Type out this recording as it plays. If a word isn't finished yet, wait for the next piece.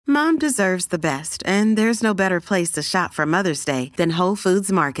Mom deserves the best, and there's no better place to shop for Mother's Day than Whole Foods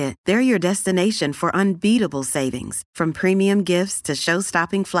Market. They're your destination for unbeatable savings, from premium gifts to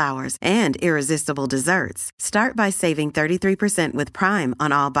show-stopping flowers and irresistible desserts. Start by saving 33% with Prime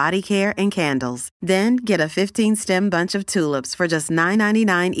on all body care and candles. Then get a 15-stem bunch of tulips for just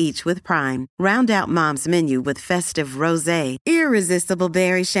 $9.99 each with Prime. Round out Mom's menu with festive rosé, irresistible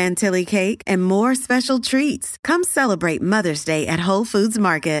berry chantilly cake, and more special treats. Come celebrate Mother's Day at Whole Foods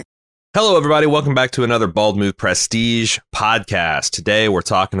Market. Hello, everybody. Welcome back to another Bald Move Prestige podcast. Today, we're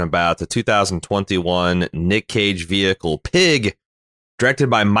talking about the 2021 Nick Cage vehicle, Pig, directed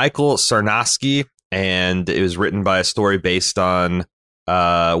by Michael Sarnoski, and it was written by a story based on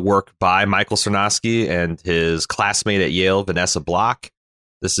work by Michael Sarnoski and his classmate at Yale, Vanessa Block.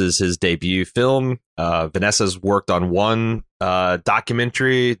 This is his debut film. Vanessa's worked on one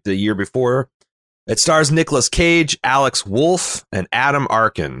documentary the year before. It stars Nicolas Cage, Alex Wolff, and Adam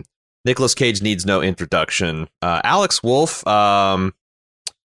Arkin. Nicolas Cage needs no introduction. Alex Wolff,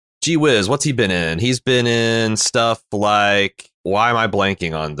 gee whiz, what's he been in? He's been in stuff like, why am I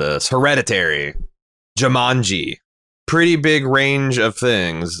blanking on this? Hereditary, Jumanji, pretty big range of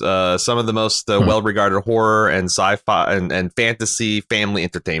things. Some of the most well-regarded horror and sci-fi and fantasy family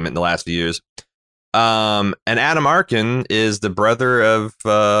entertainment in the last few years. And Adam Arkin is the brother of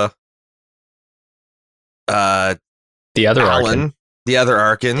the other Alan. Arkin. The other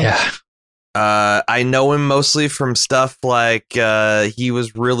Arkin. Yeah. I know him mostly from stuff like he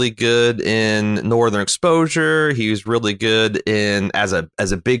was really good in Northern Exposure. He was really good in as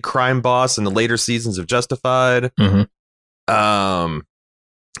a big crime boss in the later seasons of Justified. Mm-hmm.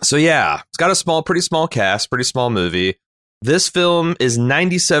 So yeah, it's got a pretty small cast, pretty small movie. This film is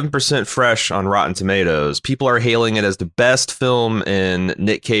 97% fresh on Rotten Tomatoes. People are hailing it as the best film in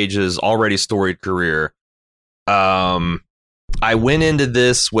Nick Cage's already storied career. I went into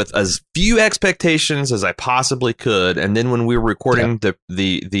this with as few expectations as I possibly could, and then when we were recording the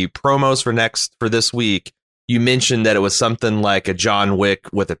promos for this week, you mentioned that it was something like a John Wick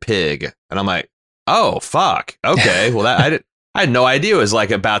with a pig, and I'm like, oh fuck, okay, well I had no idea it was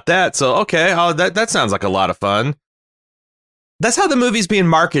like about that, so okay, that sounds like a lot of fun. That's how the movie's being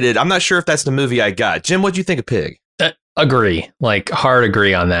marketed. I'm not sure if that's the movie I got. Jim, what'd you think of Pig? Agree, like hard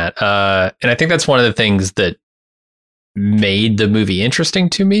agree on that, and I think that's one of the things that made the movie interesting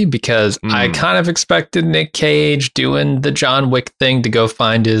to me, because I kind of expected Nick Cage doing the John Wick thing to go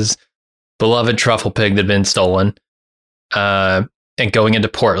find his beloved truffle pig that had been stolen, and going into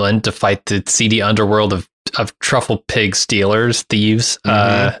Portland to fight the seedy underworld of truffle pig stealers, thieves.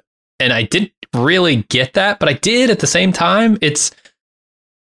 And I didn't really get that, but I did at the same time. It's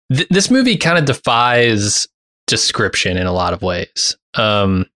this movie kind of defies description in a lot of ways.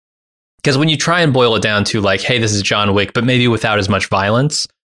 Because when you try and boil it down to like, hey, this is John Wick, but maybe without as much violence,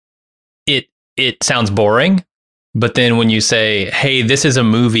 it sounds boring. But then when you say, hey, this is a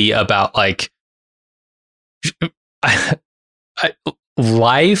movie about like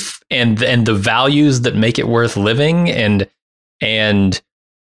life and the values that make it worth living, and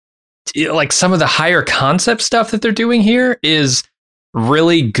like some of the higher concept stuff that they're doing here is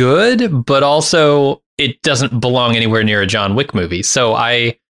really good, but also it doesn't belong anywhere near a John Wick movie. So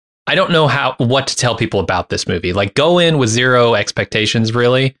I don't know what to tell people about this movie. Like, go in with zero expectations,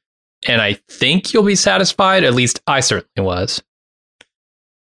 really, and I think you'll be satisfied. At least I certainly was.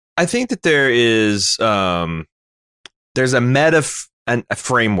 I think that there is there's a meta a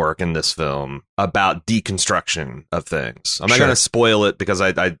framework in this film about deconstruction of things. I'm not going to spoil it because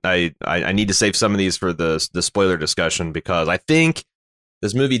I need to save some of these for the spoiler discussion, because I think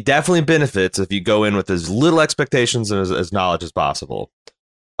this movie definitely benefits if you go in with as little expectations and as knowledge as possible.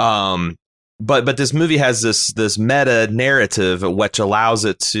 But this movie has this meta narrative which allows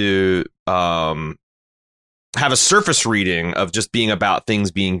it to have a surface reading of just being about things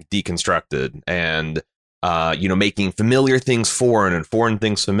being deconstructed and making familiar things foreign and foreign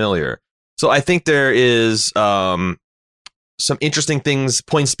things familiar. So I think there is some interesting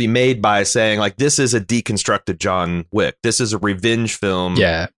points to be made by saying, like, this is a deconstructed John Wick. This is a revenge film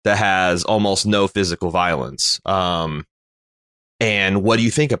that has almost no physical violence. And what do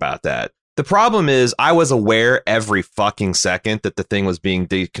you think about that? The problem is I was aware every fucking second that the thing was being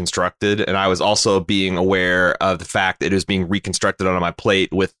deconstructed, and I was also being aware of the fact that it was being reconstructed on my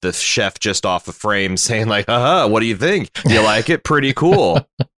plate with the chef just off the frame saying like, what do you think? You like it? Pretty cool.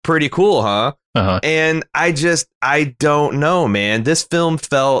 Pretty cool, huh? And I don't know, man. This film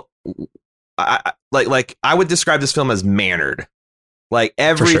felt like I would describe this film as mannered. Like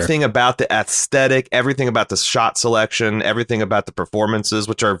everything about the aesthetic, everything about the shot selection, everything about the performances,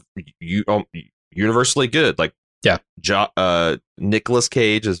 which are universally good. Like Yeah. Nicolas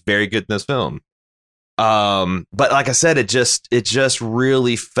Cage is very good in this film. But like I said, it just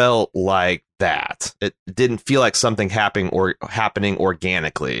really felt like that. It didn't feel like something happening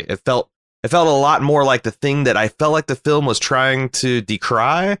organically. It felt a lot more like the thing that I felt like the film was trying to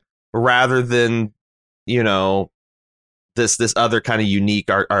decry, rather than, you know, this other kind of unique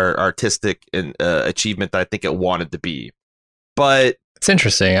artistic achievement that I think it wanted to be. But it's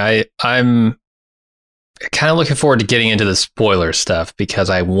interesting. I'm kind of looking forward to getting into the spoiler stuff, because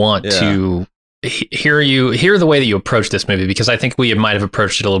I want to hear the way that you approach this movie, because I think we might have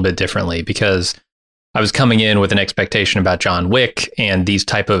approached it a little bit differently, because I was coming in with an expectation about John Wick and these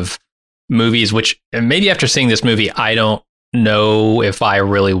type of movies, which maybe after seeing this movie, I don't know if I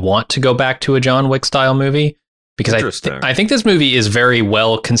really want to go back to a John Wick style movie, because I think this movie is very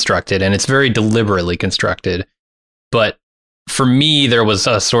well constructed and it's very deliberately constructed. But for me, there was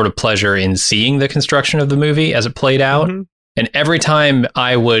a sort of pleasure in seeing the construction of the movie as it played out. Mm-hmm. And every time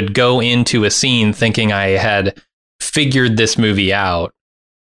I would go into a scene thinking I had figured this movie out,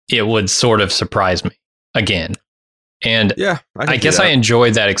 it would sort of surprise me again. And I guess I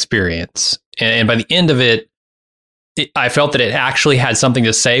enjoyed that experience. And by the end of it, I felt that it actually had something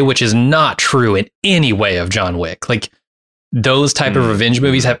to say, which is not true in any way of John Wick. Like, those type of revenge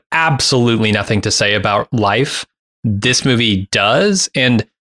movies have absolutely nothing to say about life. This movie does. And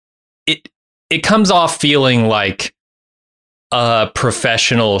it comes off feeling like a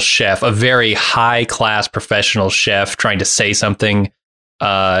professional chef, a very high class professional chef trying to say something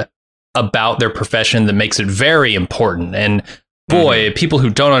about their profession that makes it very important. And boy, people who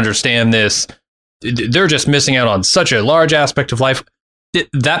don't understand this, they're just missing out on such a large aspect of life.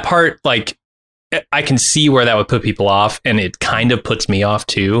 That part, like, I can see where that would put people off, and it kind of puts me off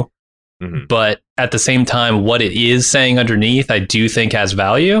too. Mm-hmm. But at the same time, what it is saying underneath, I do think has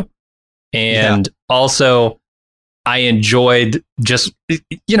value. And also, I enjoyed just,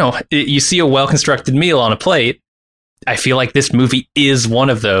 you know, you see a well-constructed meal on a plate. I feel like this movie is one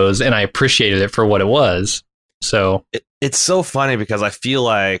of those, and I appreciated it for what it was. So it's so funny, because I feel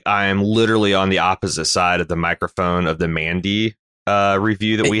like I'm literally on the opposite side of the microphone of the Mandy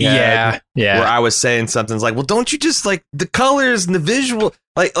review that we had. Yeah. Where I was saying something like, well, don't you just like the colors and the visual?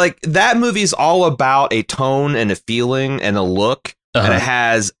 Like that movie's all about a tone and a feeling and a look. And it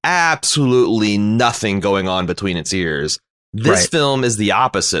has absolutely nothing going on between its ears. This film is the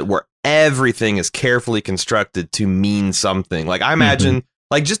opposite, where everything is carefully constructed to mean something. Like, I imagine,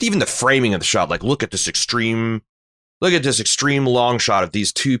 like, just even the framing of the shot, like, look at this extreme long shot of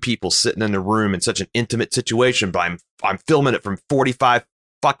these two people sitting in the room in such an intimate situation, but I'm filming it from 45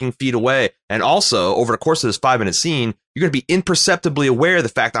 fucking feet away. And also, over the course of this 5-minute scene, you're going to be imperceptibly aware of the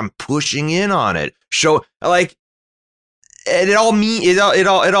fact I'm pushing in on it. And it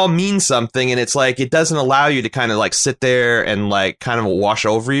all means something, and it's like, it doesn't allow you to kind of like sit there and like kind of wash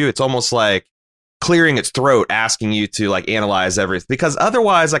over you. It's almost like clearing its throat, asking you to like analyze everything, because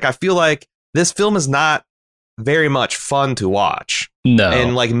otherwise, like, I feel like this film is not very much fun to watch. No.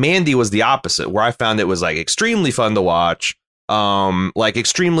 And like Mandy was the opposite, where I found it was like extremely fun to watch, like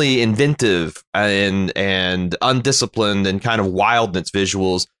extremely inventive and undisciplined and kind of wild in its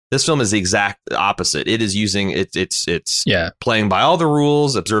visuals. This film is the exact opposite. It is using it's playing by all the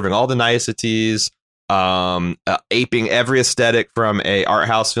rules, observing all the niceties, aping every aesthetic from a art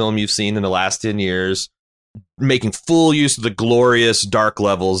house film you've seen in the last 10 years, making full use of the glorious dark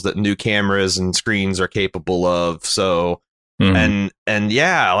levels that new cameras and screens are capable of. So, it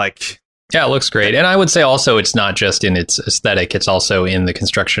looks great. And I would say also, it's not just in its aesthetic, it's also in the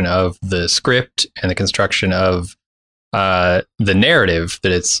construction of the script and the construction of the narrative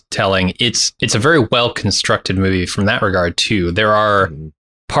that it's telling. It's a very well constructed movie from that regard too. There are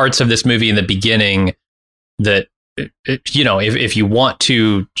parts of this movie in the beginning that, you know, if you want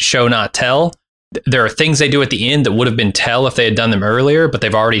to show not tell, there are things they do at the end that would have been tell if they had done them earlier, but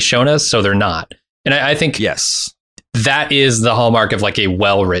they've already shown us, so they're not. And I think that is the hallmark of like a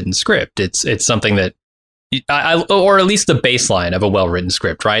well written script. It's something that or at least the baseline of a well-written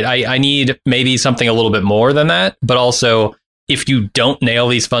script, right? I need maybe something a little bit more than that, but also, if you don't nail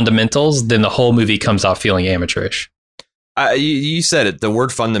these fundamentals, then the whole movie comes off feeling amateurish. You said it, the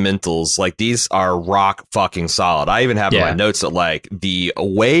word fundamentals, like, these are rock fucking solid. I even have in my notes that, like, the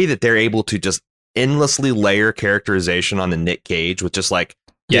way that they're able to just endlessly layer characterization on the Nick Cage with just like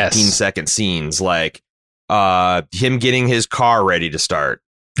 15-second scenes, like him getting his car ready to start.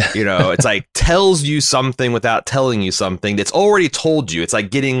 You know, it's like tells you something without telling you something that's already told you. It's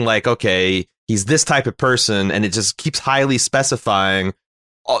like getting like, okay, he's this type of person, and it just keeps highly specifying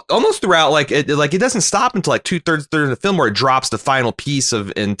almost throughout. Like it doesn't stop until like two-thirds of the film, where it drops the final piece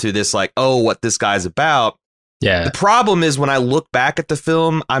into this like, oh, what this guy's about. Yeah. The problem is when I look back at the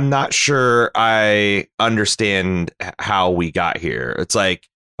film, I'm not sure I understand how we got here. It's like,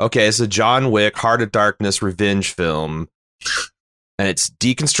 okay, it's a John Wick, Heart of Darkness revenge film, and it's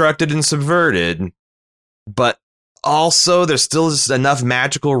deconstructed and subverted, but also there's still just enough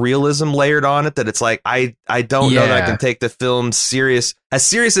magical realism layered on it that it's like, I don't know that I can take the film as serious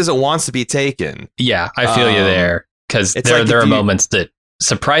as it wants to be taken. Yeah, I feel you there, because there are moments that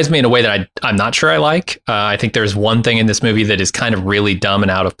surprised me in a way that I'm not sure I like. I think there's one thing in this movie that is kind of really dumb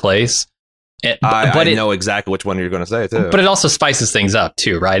and out of place. I know exactly which one you're going to say, too. But it also spices things up,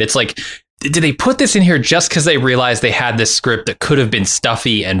 too, right? It's like, did they put this in here just because they realized they had this script that could have been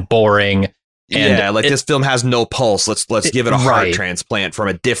stuffy and boring? And this film has no pulse. Let's give it a heart transplant from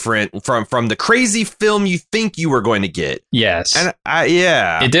a different from the crazy film you think you were going to get. Yes, and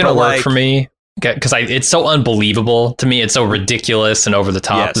it didn't work for me because it's so unbelievable to me. It's so ridiculous and over the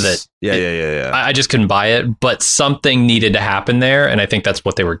top that I just couldn't buy it. But something needed to happen there, and I think that's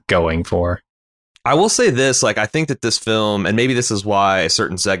what they were going for. I will say this, like, I think that this film, and maybe this is why a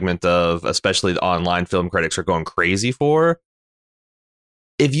certain segment of, especially the online film critics, are going crazy for.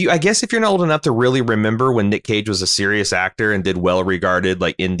 If you're not old enough to really remember when Nick Cage was a serious actor and did well-regarded,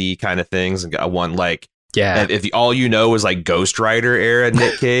 like, indie kind of things and got one, like, if all you know is like Ghost Rider era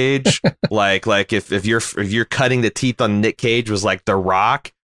Nick Cage, like if you're cutting the teeth on Nick Cage was like The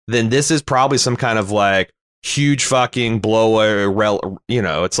Rock, then this is probably some kind of like huge fucking blow,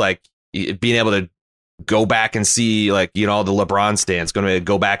 it's like being able to go back and see, like, all the LeBron stands going to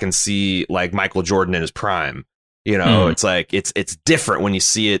go back and see like Michael Jordan in his prime. It's like it's different when you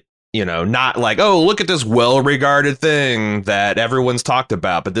see it, not like, oh, look at this well-regarded thing that everyone's talked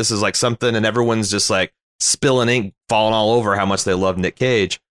about. But this is like something and everyone's just like spilling ink, falling all over how much they love Nick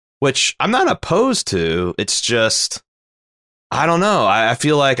Cage, which I'm not opposed to. It's just, I don't know. I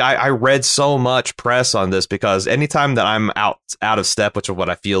feel like I read so much press on this because anytime that I'm out of step, which is what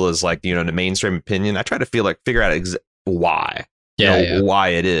I feel is like, the mainstream opinion, I try to figure out why, why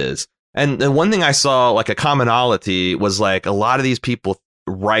it is. And the one thing I saw, like a commonality, was like a lot of these people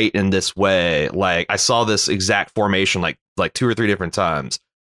write in this way. Like I saw this exact formation like 2 or 3 different times.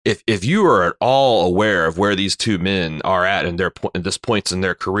 If you are at all aware of where these two men are at in this points in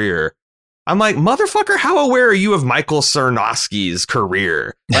their career, I'm like, motherfucker, how aware are you of Michael Sarnowski's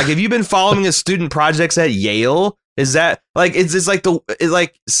career? Like, have you been following his student projects at Yale? Is that like it's like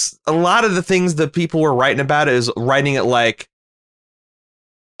a lot of the things that people were writing about it is writing it like,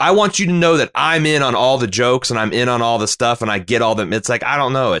 I want you to know that I'm in on all the jokes and I'm in on all the stuff and I get all them. It's like, I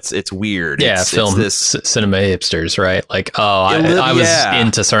don't know. It's weird. Yeah, cinema hipsters, right? Like, I was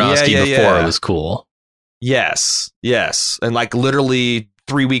into Sarnowski before it was cool. Yes. And like literally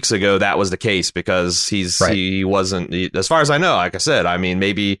 3 weeks ago, that was the case because he wasn't, as far as I know, like I said, I mean,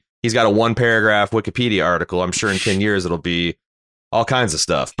 maybe he's got a 1-paragraph Wikipedia article. I'm sure in 10 years it'll be all kinds of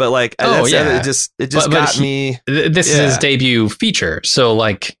stuff, but like, it just got me. This is his debut feature, so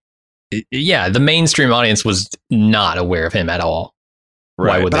like, the mainstream audience was not aware of him at all.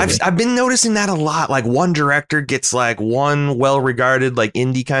 Right. Why would but I've been noticing that a lot. Like one director gets like one well-regarded like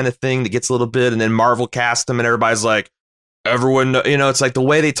indie kind of thing that gets a little bit, and then Marvel cast him, and everybody's like, everyone, it's like the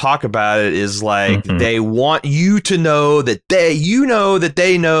way they talk about it is like they want you to know that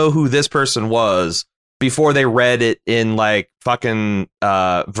they know who this person was before they read it in like fucking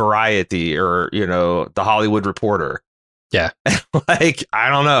Variety or, the Hollywood Reporter. Yeah. Like, I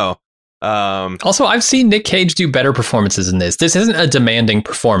don't know. Also, I've seen Nick Cage do better performances in this. This isn't a demanding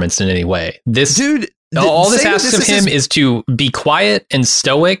performance in any way. This dude, all this asks of him is to be quiet and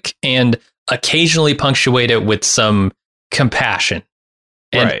stoic and occasionally punctuate it with some compassion.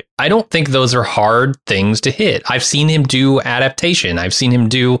 And I don't think those are hard things to hit. I've seen him do Adaptation. I've seen him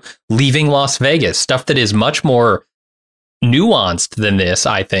do Leaving Las Vegas, stuff that is much more nuanced than this,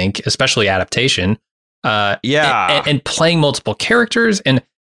 I think, especially Adaptation. And playing multiple characters and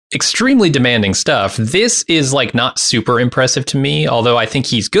extremely demanding stuff. This is like not super impressive to me, although I think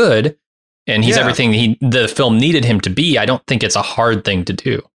he's good and he's everything the film needed him to be. I don't think it's a hard thing to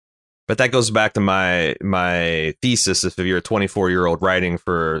do. But that goes back to my thesis. If you're a 24-year-old writing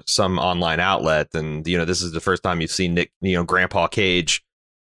for some online outlet, then, this is the first time you've seen Nick, Grandpa Cage,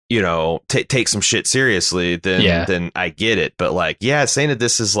 take some shit seriously, then I get it. But like, saying that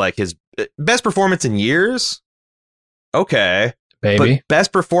this is like his best performance in years. Okay. Maybe. But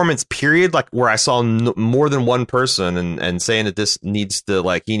best performance period, like where I saw more than one person and saying that this needs to,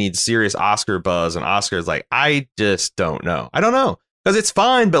 like, he needs serious Oscar buzz and Oscars, like, I just don't know. I don't know. Because it's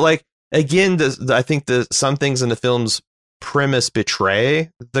fine, but like, again, I think some things in the film's premise betray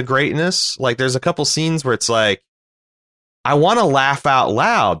the greatness. Like, there's a couple scenes where it's like, I want to laugh out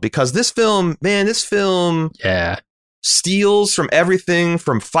loud because this film steals from everything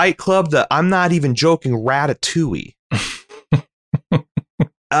from Fight Club to, I'm not even joking, Ratatouille.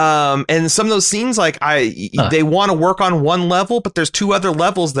 And some of those scenes, like they want to work on one level, but there's two other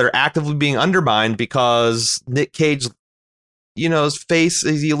levels that are actively being undermined because Nick Cage, you know, his face,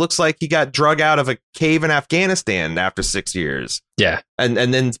 he looks like he got drug out of a cave in Afghanistan after 6 years. Yeah. And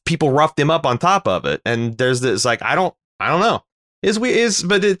then people roughed him up on top of it. And there's this, like, I don't know.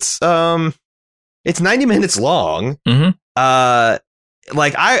 But it's 90 minutes long. Mm-hmm.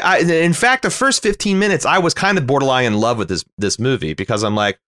 Like in fact, the first 15 minutes, I was kind of borderline in love with this movie because I'm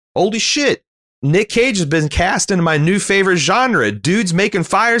like, holy shit, Nick Cage has been cast into my new favorite genre, dudes making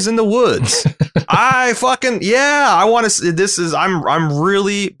fires in the woods. I want to, I'm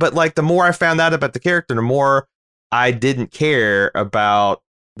really, but like the more I found out about the character, the more I didn't care about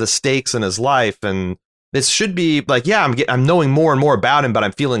the stakes in his life. And this should be like, yeah, I'm knowing more and more about him, but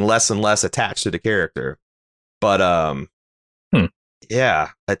I'm feeling less and less attached to the character. But yeah,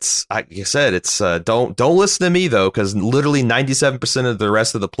 it's like you said, it's don't listen to me though, because literally 97% of the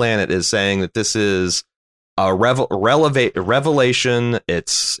rest of the planet is saying that this is a revelation.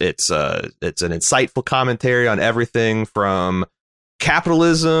 It's an insightful commentary on everything from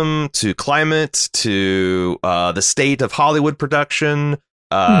capitalism to climate to the state of Hollywood production.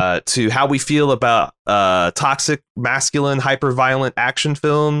 To how we feel about toxic, masculine, hyper-violent action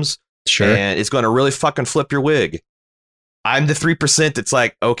films. Sure. And it's going to really fucking flip your wig. I'm the 3% that's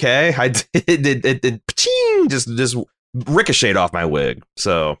like, okay, it just ricocheted off my wig.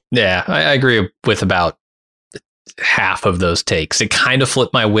 So yeah, I agree with about half of those takes. It kind of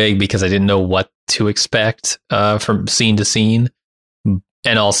flipped my wig because I didn't know what to expect from scene to scene.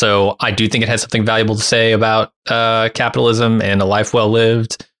 And also, I do think it has something valuable to say about capitalism and a life well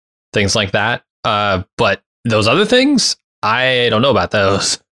lived, things like that. But those other things, I don't know about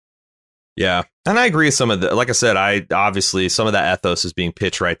those. Yeah, and I agree with some of the, like I said, obviously some of that ethos is being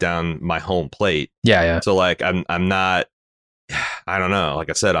pitched right down my home plate. Yeah. So like, I'm not, I don't know. Like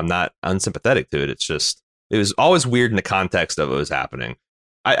I said, I'm not unsympathetic to it. It's just, it was always weird in the context of what was happening.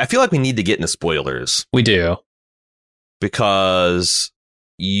 I feel like we need to get into spoilers. We do. Because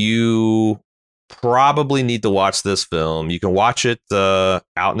you probably need to watch this film. You can watch it out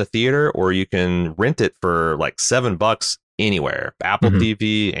in the theater, or you can rent it for like $7 anywhere. Apple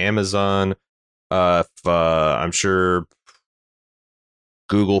TV, Amazon, I'm sure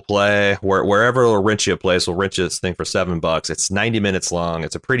Google Play, wherever it'll rent you a place will rent you this thing for $7. It's 90 minutes long.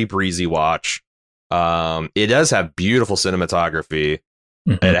 It's a pretty breezy watch. It does have beautiful cinematography.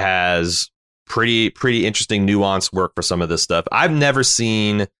 Mm-hmm. It has pretty interesting nuanced work for some of this stuff. I've never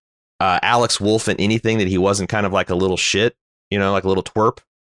seen Alex Wolff in anything that he wasn't kind of like a little shit, you know, like a little twerp.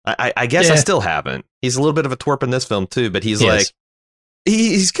 I guess I still haven't. He's a little bit of a twerp in this film too, but he's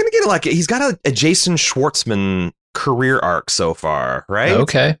he's gonna get like, he's got a Jason Schwartzman career arc so far, right?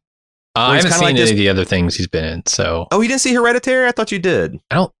 Okay. I haven't seen any of the other things he's been in. So, you didn't see Hereditary? I thought you did.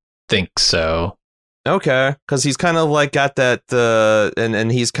 I don't think so. Okay, because he's kind of like got that,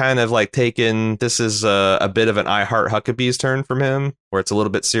 and he's kind of like taken, this is a bit of an I Heart Huckabees turn from him, where it's a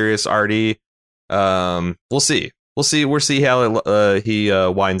little bit serious, arty. We'll see how he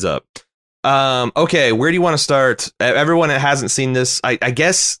winds up. Okay, where do you want to start? Everyone that hasn't seen this, I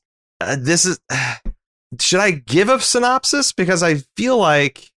guess this is. Should I give a synopsis? Because I feel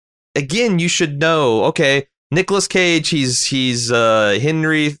like, again, you should know. Okay, Nicolas Cage, he's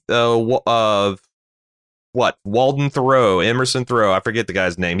Henry Walden Thoreau, Emerson Thoreau, I forget the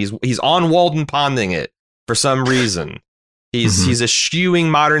guy's name. He's on Walden Ponding it for some reason. He's eschewing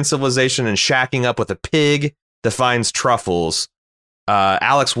modern civilization and shacking up with a pig that finds truffles.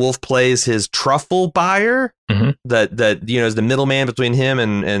 Alex Wolff plays his truffle buyer, that you know is the middleman between him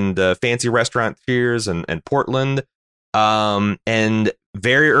and fancy restaurateurs and Portland. And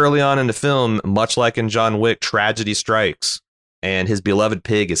very early on in the film, much like in John Wick, tragedy strikes, and his beloved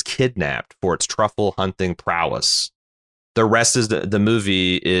pig is kidnapped for its truffle hunting prowess. The rest is the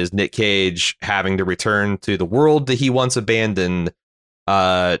movie is Nick Cage having to return to the world that he once abandoned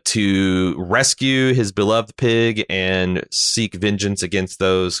to rescue his beloved pig and seek vengeance against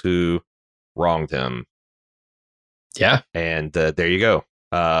those who wronged him. Yeah. And there you go.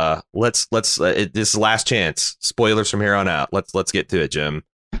 Let's this is last chance. Spoilers from here on out. Let's get to it, Jim.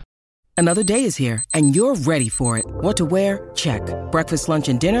 Another day is here and you're ready for it. What to wear? Check. Breakfast, lunch,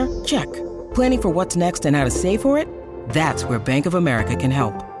 and dinner? Check. Planning for what's next and how to save for it? That's where Bank of America can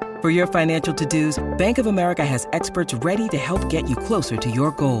help. For your financial to-dos, Bank of America has experts ready to help get you closer to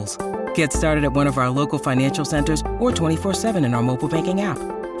your goals. Get started at one of our local financial centers or 24/7 in our mobile banking app.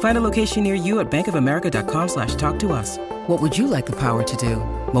 Find a location near you at bankofamerica.com/talktous. What would you like the power to do?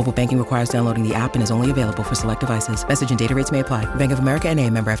 Mobile banking requires downloading the app and is only available for select devices. Message and data rates may apply. Bank of America N.A.,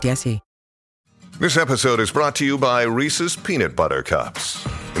 member FDIC. This episode is brought to you by Reese's Peanut Butter Cups.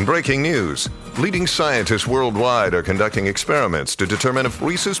 In breaking news, leading scientists worldwide are conducting experiments to determine if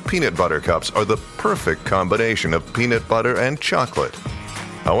Reese's Peanut Butter Cups are the perfect combination of peanut butter and chocolate.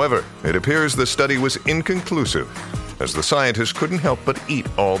 However, it appears the study was inconclusive, as the scientists couldn't help but eat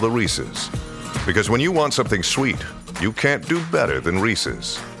all the Reese's. Because when you want something sweet, you can't do better than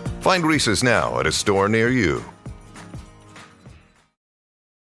Reese's. Find Reese's now at a store near you.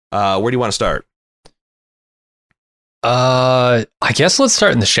 Where do you want to start? I guess let's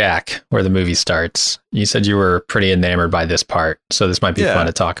start in the shack where the movie starts. You said you were pretty enamored by this part, so this might be fun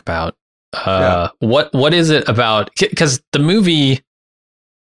to talk about. What is it about? Because the movie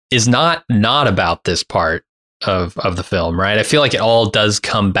is not about this part of the film, right? I feel like it all does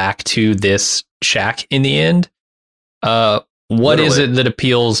come back to this shack in the end. What is it that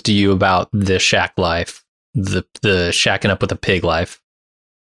appeals to you about the shack life, the shacking up with a pig life?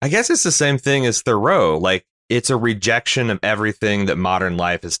 I guess it's the same thing as Thoreau. Like, it's a rejection of everything that modern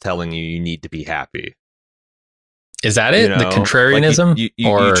life is telling you need to be happy. Is that it? You know, the contrarianism? Like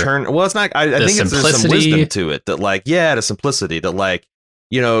you turn, well, it's not, I think there's some wisdom to it that the simplicity that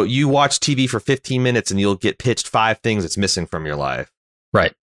you watch TV for 15 minutes and you'll get pitched 5 things that's missing from your life.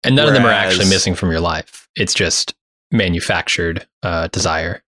 Right. And none of them are actually missing from your life. It's just manufactured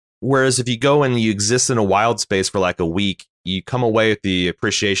desire. Whereas if you go and you exist in a wild space for like a week, you come away with the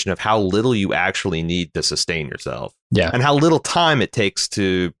appreciation of how little you actually need to sustain yourself. Yeah. And how little time it takes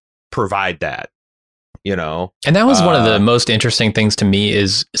to provide that, you know? And that was one of the most interesting things to me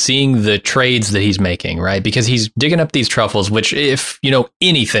is seeing the trades that he's making, right? Because he's digging up these truffles, which if you know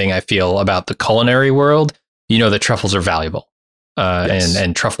anything I feel about the culinary world, you know that truffles are valuable. Yes.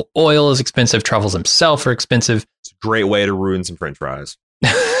 And truffle oil is expensive. Truffles themselves are expensive. It's a great way to ruin some French fries.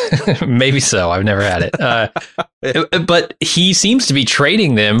 Maybe so. I've never had it. But he seems to be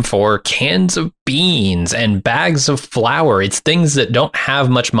trading them for cans of beans and bags of flour. It's things that don't have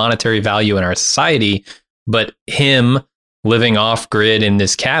much monetary value in our society. But him living off grid in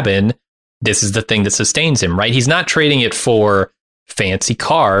this cabin, this is the thing that sustains him, right? He's not trading it for fancy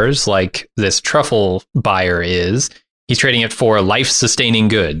cars like this truffle buyer is. He's trading it for life-sustaining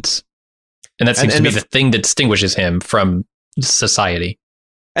goods. And that seems to be the thing that distinguishes him from society.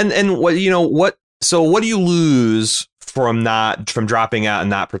 And what do you lose from dropping out and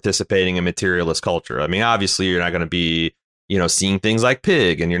not participating in materialist culture? I mean, obviously you're not going to be, seeing things like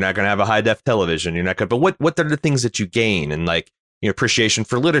Pig, and you're not going to have a high def television. You're not going to, but what are the things that you gain? And appreciation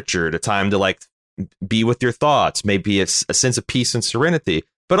for literature, the time to be with your thoughts, maybe it's a sense of peace and serenity,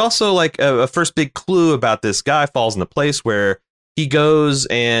 but also a first big clue about this guy falls into place where he goes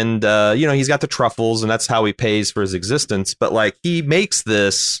and, he's got the truffles and that's how he pays for his existence. But he makes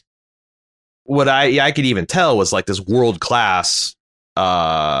this, what I could even tell was this world class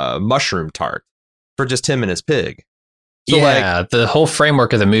mushroom tart for just him and his pig. So the whole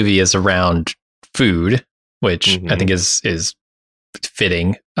framework of the movie is around food, which I think is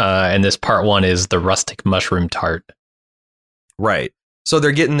fitting. And this part 1 is the rustic mushroom tart. Right. So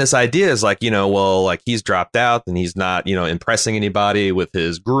they're getting this idea is he's dropped out and he's not, impressing anybody with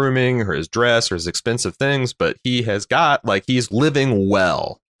his grooming or his dress or his expensive things, but he has got he's living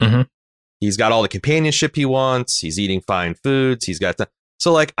well. Mm-hmm. He's got all the companionship he wants. He's eating fine foods. He's got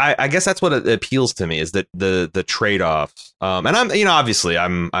so I guess that's what appeals to me is that the trade-offs. And I'm, obviously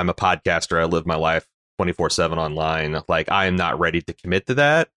I'm a podcaster. I live my life 24/7 online. I am not ready to commit to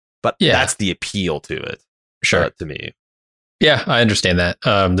that, but that's the appeal to it. Sure. To me. Yeah, I understand that.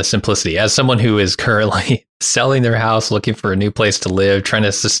 The simplicity. As someone who is currently selling their house, looking for a new place to live, trying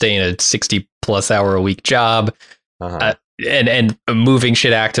to sustain a 60+ hour a week job, and moving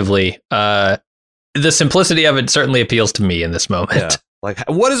shit actively, the simplicity of it certainly appeals to me in this moment. Yeah.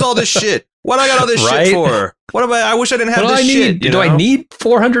 What is all this shit? What I got all this shit for? What am I wish I didn't have this shit. Do I need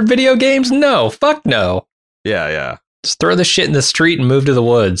 400 video games? No, fuck no. Yeah. Just throw the shit in the street and move to the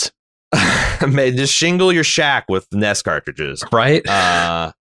woods. Just shingle your shack with NES cartridges, right?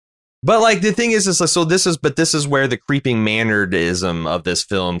 But the thing is this is where the creeping mannerism of this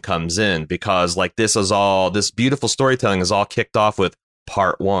film comes in, because this beautiful storytelling is all kicked off with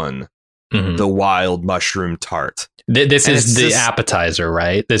part 1, the wild mushroom tart. This is the appetizer,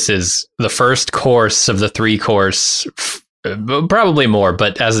 right? This is the first course of the 3-course, probably more,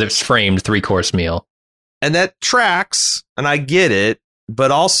 but as it's framed, 3-course meal. And that tracks, and I get it.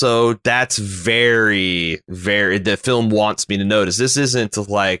 But also, that's very, very, the film wants me to notice. This isn't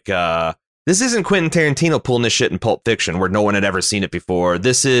this isn't Quentin Tarantino pulling this shit in Pulp Fiction where no one had ever seen it before.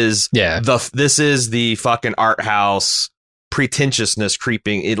 This is this is the fucking art house pretentiousness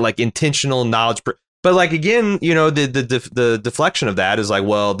creeping it, like intentional knowledge. But like, again, you know, the deflection of that is like,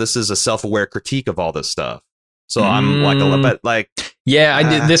 well, this is a self-aware critique of all this stuff. So I'm like,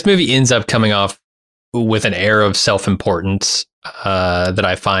 this movie ends up coming off with an air of self-importance that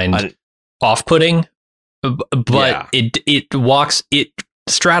I find off-putting, but it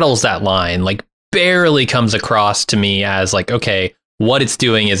straddles that line, like barely comes across to me as like, okay, what it's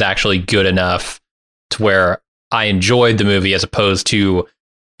doing is actually good enough to where I enjoyed the movie, as opposed to,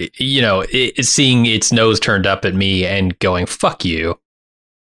 you know, seeing its nose turned up at me and going, fuck you.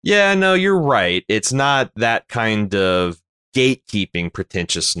 Yeah, no, you're right. It's not that kind of gatekeeping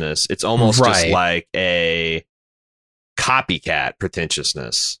pretentiousness. It's almost just like a copycat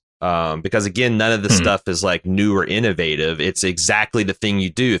pretentiousness. Because again, none of the stuff is like new or innovative. It's exactly the thing you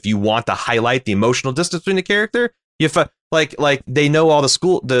do. If you want to highlight the emotional distance between the character, you like they know all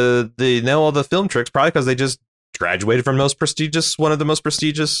the they know all the film tricks, probably because they just graduated from one of the most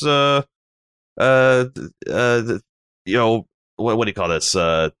prestigious you know, what do you call this?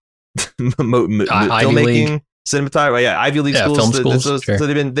 Filmmaking, cinematography, Ivy League schools. Film schools. So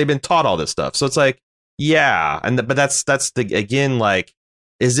they've been taught all this stuff. So it's like, but that's the, again, like,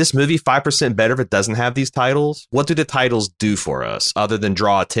 is this movie 5% better if it doesn't have these titles? What do the titles do for us other than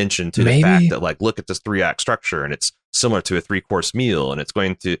draw attention to the fact that, like, look at this 3-act structure and it's similar to a 3-course meal and it's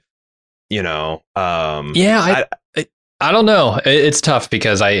going to, you know, I don't know. It's tough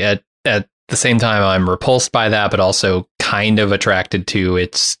because at the same time I'm repulsed by that, but also kind of attracted to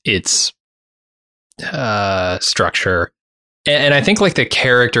its structure. And I think like the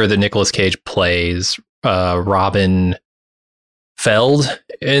character that Nicolas Cage plays, Robin Feld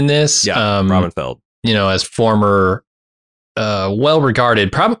in this, Robin Feld, you know, as former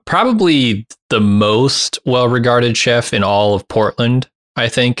well-regarded, probably the most well-regarded chef in all of Portland, I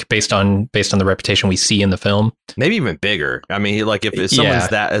think, based on the reputation we see in the film. Maybe even bigger. I mean, like if someone's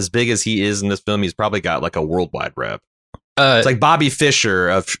that as big as he is in this film, he's probably got like a worldwide rep. It's like Bobby Fischer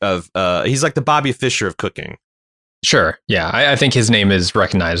of he's like the Bobby Fischer of cooking. Sure. Yeah. I think his name is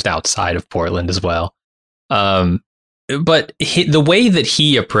recognized outside of Portland as well. But the way that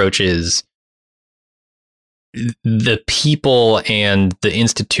he approaches the people and the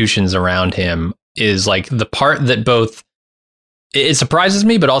institutions around him is like the part that both it surprises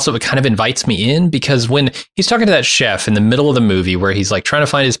me, but also it kind of invites me in, because when he's talking to that chef in the middle of the movie where he's like trying to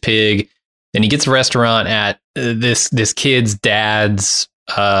find his pig, and he gets a restaurant at this kid's dad's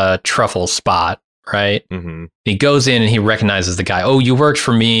truffle spot, right? Mm-hmm. He goes in and he recognizes the guy. Oh, you worked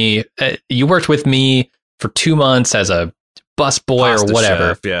for me. You worked with me for 2 months as a bus boy or whatever.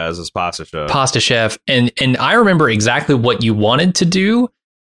 Chef. Yeah, as a pasta chef. And I remember exactly what you wanted to do.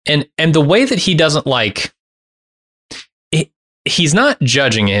 And the way that he doesn't like, he's not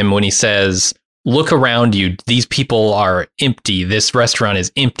judging him when he says, look around you. These people are empty. This restaurant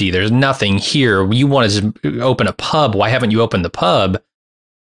is empty. There's nothing here. You wanted to open a pub. Why haven't you opened the pub?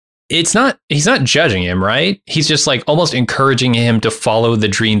 He's not judging him, right? He's just like almost encouraging him to follow the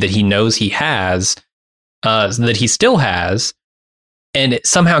dream that he knows he has, that he still has, and it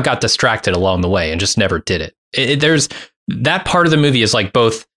somehow got distracted along the way and just never did it. There's that part of the movie is like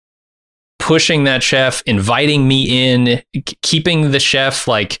both pushing that chef, inviting me in, keeping the chef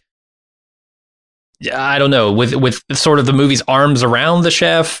like, I don't know, with sort of the movie's arms around the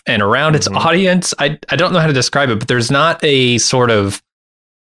chef and around its audience. I don't know how to describe it, but there's not a sort of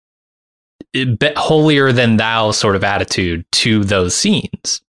holier than thou sort of attitude to those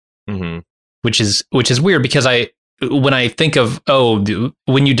scenes, which is weird, because when I think of,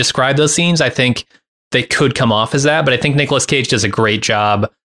 when you describe those scenes, I think they could come off as that, but I think Nicolas Cage does a great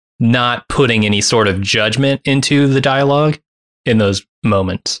job not putting any sort of judgment into the dialogue in those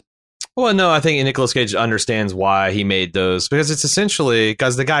moments. Well, no, I think Nicolas Cage understands why he made those, because it's essentially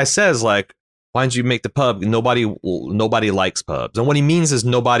because the guy says, like, why don't you make the pub? Nobody likes pubs. And what he means is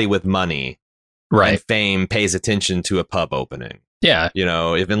nobody with money and fame pays attention to a pub opening. Yeah. You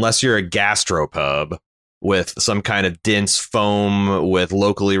know, unless you're a gastropub with some kind of dense foam with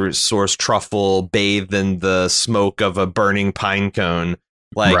locally sourced truffle bathed in the smoke of a burning pine cone,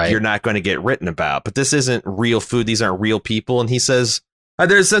 like you're not going to get written about. But this isn't real food. These aren't real people. And he says,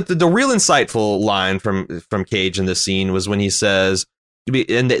 there's the real insightful line from Cage in this scene was when he says,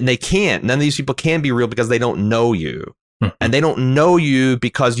 and they can't, none of these people can be real because they don't know you. And they don't know you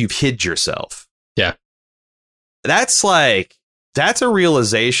because you've hid yourself. Yeah. That's a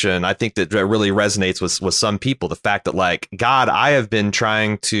realization, I think, that really resonates with some people. The fact that, like, God, I have been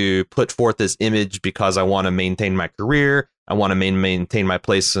trying to put forth this image because I want to maintain my career. I want to maintain my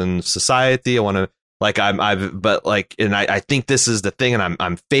place in society. I want to I think this is the thing, and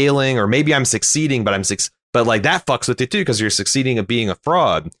I'm failing, or maybe I'm succeeding, but but like that fucks with you too, because you're succeeding at being a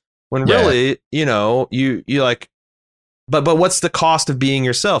fraud when really, you know, you like, but what's the cost of being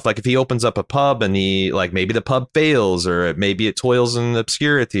yourself? Like if he opens up a pub and he like, maybe the pub fails, or maybe it toils in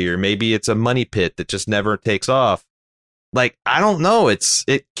obscurity, or maybe it's a money pit that just never takes off. Like, I don't know.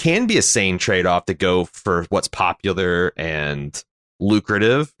 It can be a sane trade-off to go for what's popular and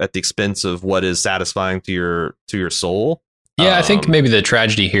lucrative at the expense of what is satisfying to your soul. Yeah, I think maybe the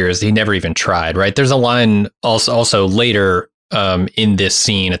tragedy here is he never even tried, right? There's a line also later in this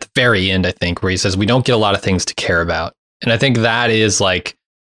scene at the very end, I think, where he says, we don't get a lot of things to care about. And I think that is like,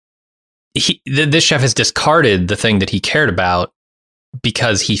 this chef has discarded the thing that he cared about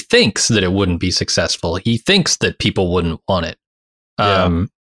because he thinks that it wouldn't be successful. He thinks that people wouldn't want it.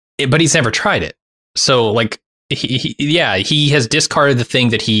 But he's never tried it. So like, he has discarded the thing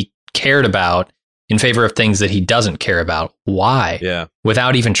that he cared about in favor of things that he doesn't care about. Why? Yeah.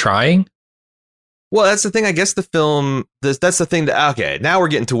 Without even trying? Well, that's the thing. I guess the film, that's the thing that, okay, now we're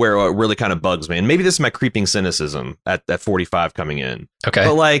getting to where it really kind of bugs me. And maybe this is my creeping cynicism at 45 coming in. Okay.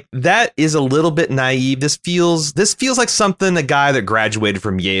 But like, that is a little bit naive. This feels like something a guy that graduated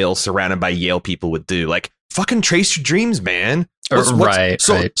from Yale, surrounded by Yale people, would do. Like, fucking trace your dreams, man. Right.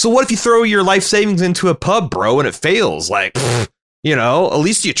 So what if you throw your life savings into a pub, bro, and it fails? Like, you know, at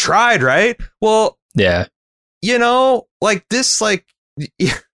least you tried, right? Well, yeah. You know, like this, like,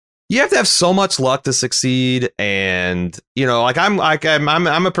 you have to have so much luck to succeed. And, you know, like I'm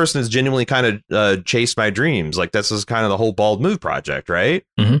a person who's genuinely kind of chased my dreams. Like this is kind of the whole Bald Move project. Right.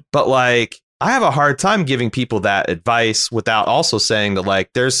 Mm-hmm. But like, I have a hard time giving people that advice without also saying that,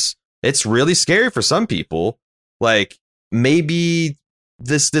 like, it's really scary for some people. Like maybe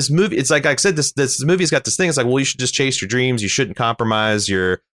this movie, it's like I said, this movie's got this thing. It's like, well, you should just chase your dreams. You shouldn't compromise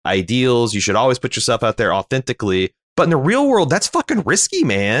your ideals. You should always put yourself out there authentically. But in the real world, that's fucking risky,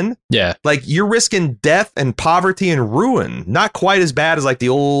 man. Yeah. Like you're risking death and poverty and ruin. Not quite as bad as like the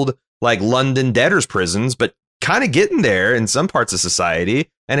old like London debtors prisons, but kind of getting there in some parts of society.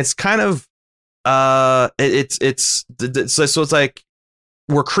 And it's kind of so it's like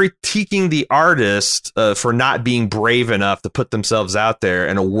we're critiquing the artist for not being brave enough to put themselves out there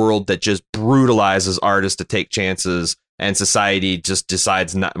in a world that just brutalizes artists to take chances, and society just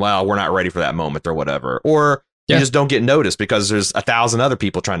decides we're not ready for that moment or whatever. Or you just don't get noticed because there's 1,000 other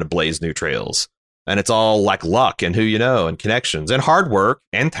people trying to blaze new trails. And it's all like luck and who you know and connections and hard work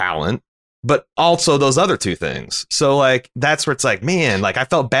and talent, but also those other two things. So like, that's where it's like, man, like I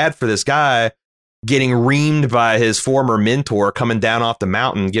felt bad for this guy getting reamed by his former mentor coming down off the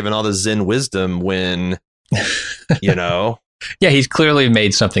mountain, giving all the Zen wisdom when, you know. Yeah, he's clearly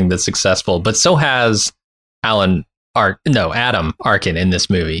made something that's successful, but so has Adam Arkin in this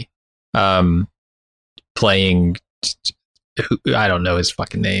movie. Playing, I don't know his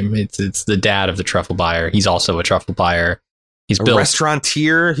fucking name. It's the dad of the truffle buyer. He's also a truffle buyer. He's a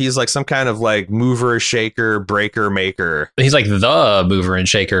restaurateur. He's like some kind of like mover, shaker, breaker, maker. He's like the mover and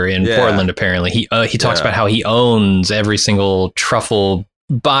shaker in Portland. Apparently, he talks about how he owns every single truffle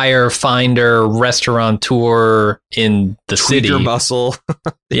buyer, finder, restaurateur in the city. Tweaker muscle.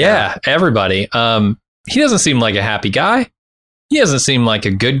 Yeah, everybody. He doesn't seem like a happy guy. He doesn't seem like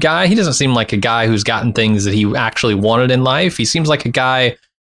a good guy. He doesn't seem like a guy who's gotten things that he actually wanted in life. He seems like a guy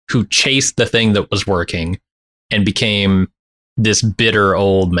who chased the thing that was working and became this bitter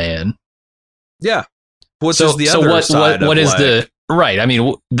old man. Yeah. What is the right? I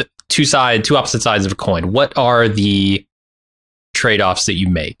mean, the two opposite sides of a coin. What are the trade-offs that you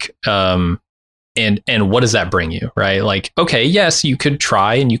make? And what does that bring you? Right? Like, okay, yes, you could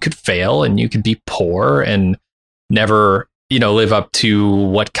try and you could fail and you could be poor and never, live up to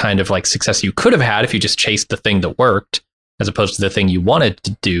what kind of like success you could have had if you just chased the thing that worked as opposed to the thing you wanted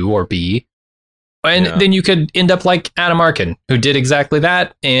to do or be. And then you could end up like Adam Arkin, who did exactly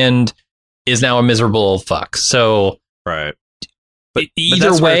that and is now a miserable old fuck. So right. But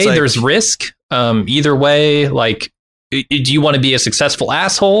either way, like, there's risk. Either way, like, do you want to be a successful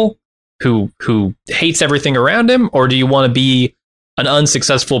asshole who hates everything around him, or do you want to be an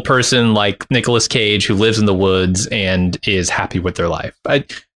unsuccessful person like Nicolas Cage who lives in the woods and is happy with their life?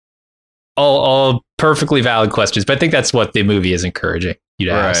 All perfectly valid questions, but I think that's what the movie is encouraging you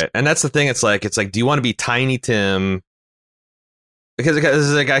to ask. And that's the thing. It's like, do you want to be Tiny Tim? Because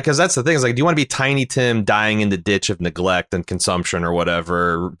that's the thing. It's like, do you want to be Tiny Tim dying in the ditch of neglect and consumption or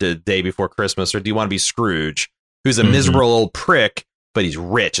whatever the day before Christmas, or do you want to be Scrooge, who's a miserable old prick, but he's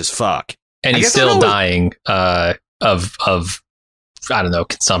rich as fuck, and he's still dying of I don't know,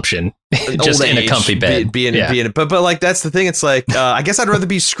 consumption, just in a comfy bed. But like, that's the thing. It's like, I guess I'd rather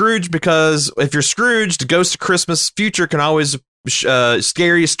be Scrooge, because if you're Scrooged, Ghost of Christmas Future can always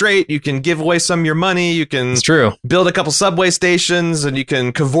scare you straight. You can give away some of your money. You can build a couple subway stations, and you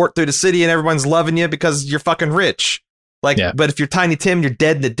can cavort through the city, and everyone's loving you because you're fucking rich. Like, but if you're Tiny Tim, you're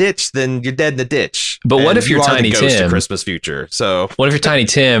dead in the ditch, then you're dead in the ditch. But what if you're Tiny Tim? Ghost of Christmas Future. So what if you're Tiny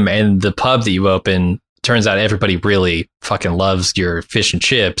Tim and the pub that you open, turns out everybody really fucking loves your fish and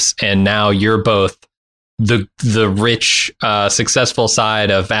chips, and now you're both the rich, successful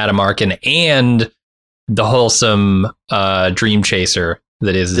side of Adam Arkin and the wholesome dream chaser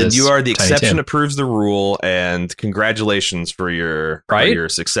that is this. You are the Tiny exception Tim. that proves the rule, and congratulations for your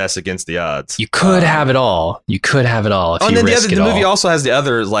success against the odds. You could have it all. You could have it all if you risk it all. The movie also has the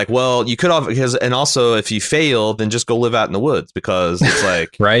other, like, well, you could have, because, and also if you fail, then just go live out in the woods, because it's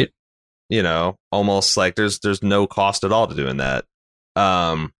like right. You know, almost like there's no cost at all to doing that.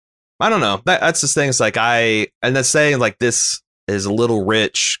 I don't know. That's the thing. It's like and that's saying like this is a little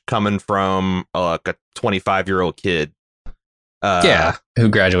rich coming from like a 25-year-old kid. Who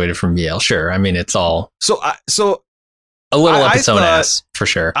graduated from Yale. Sure. I mean, it's all so a little up its own ass for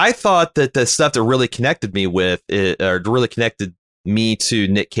sure. I thought that the stuff that really connected me with it, or really connected me to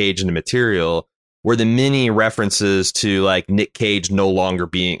Nick Cage and the material, were the many references to like Nick Cage no longer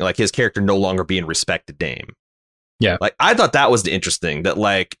being, like, his character no longer being respected name. Yeah. Like, I thought that was the interesting, that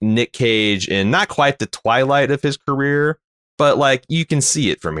like Nick Cage in not quite the twilight of his career, but like you can see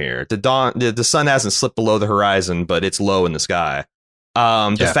it from here. The sun hasn't slipped below the horizon, but it's low in the sky.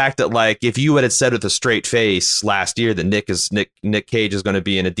 The fact that like if you had said with a straight face last year that Nick Cage is going to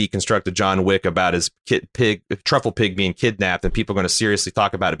be in a deconstructed John Wick about his truffle pig being kidnapped, and people are going to seriously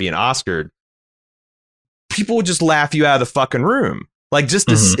talk about it being Oscared, people would just laugh you out of the fucking room. Like, just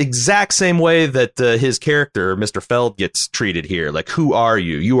this exact same way that his character, Mr. Feld, gets treated here. Like, who are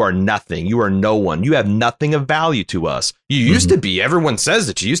you? You are nothing. You are no one. You have nothing of value to us. You used to be. Everyone says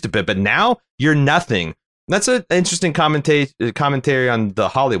that you used to be, but now you're nothing. That's an interesting commentary on the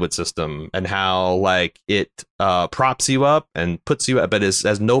Hollywood system and how, like, it props you up and puts you up, but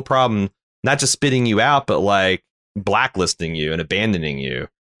has no problem not just spitting you out, but like blacklisting you and abandoning you.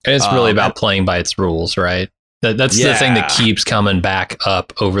 And it's really about playing by its rules, right? That's the thing that keeps coming back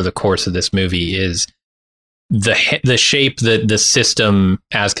up over the course of this movie is the shape that the system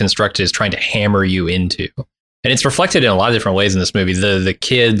as constructed is trying to hammer you into. And it's reflected in a lot of different ways in this movie. The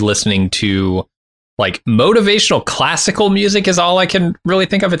kid listening to like motivational classical music is all I can really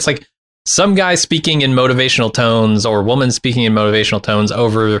think of. It's like some guy speaking in motivational tones or woman speaking in motivational tones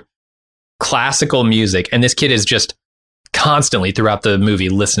over classical music. And this kid is just constantly throughout the movie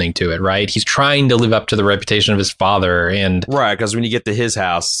listening to it, right? He's trying to live up to the reputation of his father, and right, because when you get to his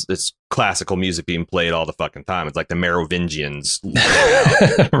house, it's classical music being played all the fucking time. It's like the Merovingians.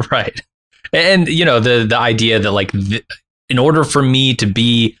 Right. And you know, the idea that like in order for me to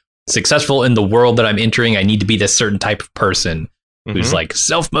be successful in the world that I'm entering, I need to be this certain type of person who's like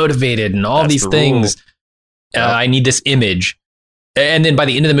self-motivated and all these things. I need this image. And then by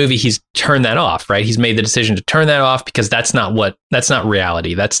the end of the movie, he's turned that off, right? He's made the decision to turn that off because that's not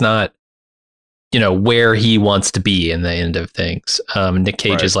reality. That's not, you know, where he wants to be in the end of things. Nick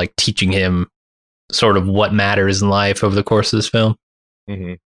Cage is like teaching him sort of what matters in life over the course of this film.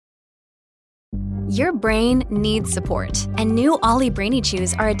 Your brain needs support, and new Ollie Brainy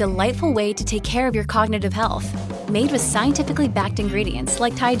Chews are a delightful way to take care of your cognitive health. Made with scientifically backed ingredients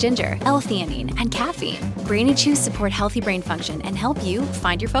like Thai ginger, L-theanine, and caffeine, Brainy Chews support healthy brain function and help you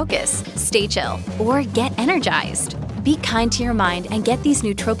find your focus, stay chill, or get energized. Be kind to your mind and get these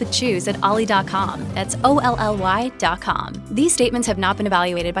nootropic chews at ollie.com. That's OLLY.com. These statements have not been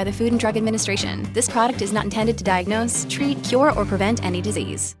evaluated by the Food and Drug Administration. This product is not intended to diagnose, treat, cure, or prevent any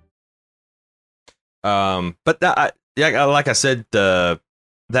disease. But that, like I said, that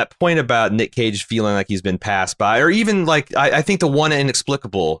point about Nick Cage feeling like he's been passed by, or even like, I think the one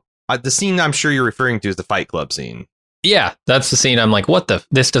inexplicable, the scene I'm sure you're referring to is the Fight Club scene. Yeah, that's the scene. I'm like,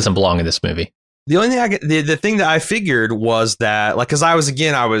 this doesn't belong in this movie. The only thing the thing that I figured was that, like, because I was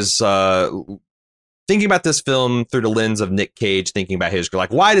thinking about this film through the lens of Nick Cage, thinking about his,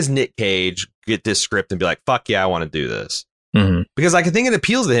 like, why does Nick Cage get this script and be like, fuck yeah, I want to do this? Because I think it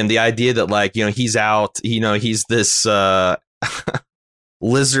appeals to him, the idea that, like, you know, he's out, you know, he's this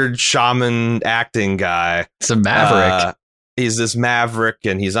lizard shaman acting guy. It's a maverick. He's this maverick,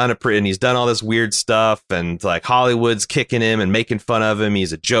 and he's unappreciated, and he's done all this weird stuff, and like Hollywood's kicking him and making fun of him.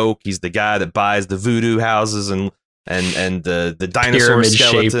 He's a joke. He's the guy that buys the voodoo houses and the dinosaur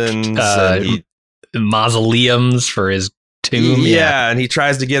skeletons, mausoleums for his tomb. Yeah, and he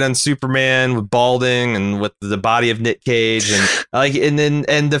tries to get on Superman with balding and with the body of Nick Cage, and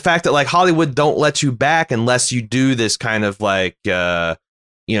and the fact that like Hollywood don't let you back unless you do this kind of like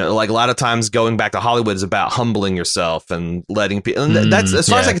like a lot of times going back to Hollywood is about humbling yourself and letting people. And that's as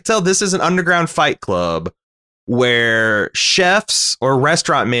far as I can tell, this is an underground fight club where chefs or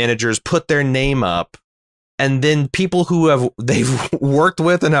restaurant managers put their name up, and then people who they've worked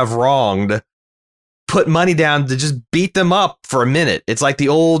with and have wronged put money down to just beat them up for a minute. It's like the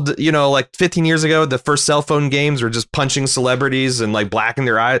old, like 15 years ago, the first cell phone games were just punching celebrities and like blacking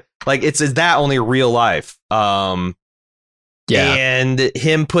their eye. Like it's that only real life. And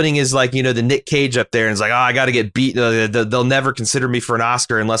him putting his like, the Nick Cage up there and it's like, oh, I got to get beat. They'll never consider me for an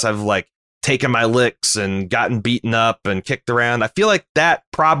Oscar unless I've like taken my licks and gotten beaten up and kicked around. I feel like that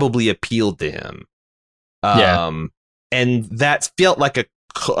probably appealed to him. And that felt like a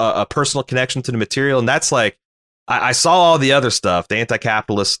personal connection to the material. And that's like, I saw all the other stuff, the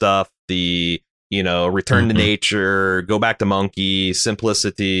anti-capitalist stuff, the, return to nature, go back to monkey,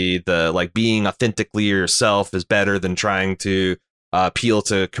 simplicity, the like being authentically yourself is better than trying to appeal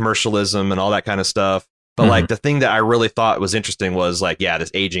to commercialism and all that kind of stuff. But like the thing that I really thought was interesting was like,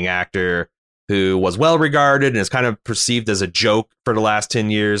 this aging actor who was well regarded and is kind of perceived as a joke for the last 10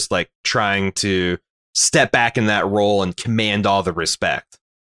 years, like trying to step back in that role and command all the respect.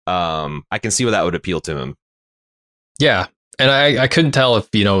 I can see why that would appeal to him. Yeah. And I couldn't tell if,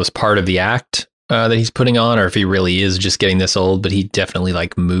 it was part of the act that he's putting on or if he really is just getting this old, but he definitely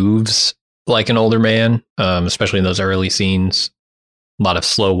like moves like an older man, especially in those early scenes. A lot of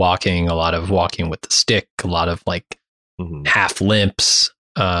slow walking, a lot of walking with the stick, a lot of like half limps.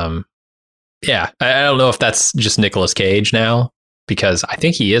 I don't know if that's just Nicolas Cage now, because I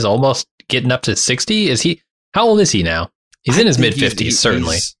think he is almost getting up to 60. How old is he now? He's in his mid 50s,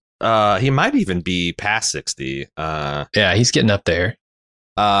 certainly. He might even be past 60. He's getting up there.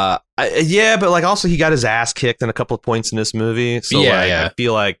 But like also he got his ass kicked in a couple of points in this movie. So I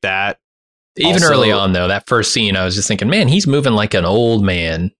feel like that. Even also, early on, though, that first scene, I was just thinking, man, he's moving like an old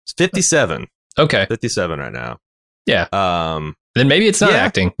man. It's 57. Okay. 57 right now. Yeah. Then maybe it's not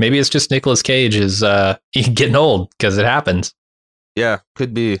acting. Maybe it's just Nicolas Cage is getting old because it happens. Yeah,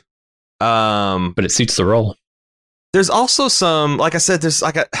 could be. But it suits the role. There's also some, like I said, there's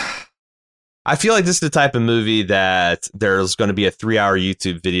like I feel like this is the type of movie that there's going to be a 3-hour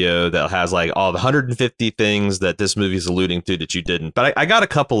YouTube video that has like all the 150 things that this movie is alluding to that you didn't. But I got a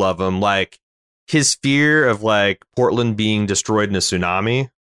couple of them, like his fear of like Portland being destroyed in a tsunami.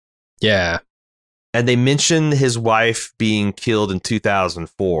 Yeah. And they mentioned his wife being killed in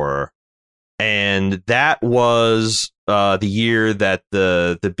 2004. And that was the year that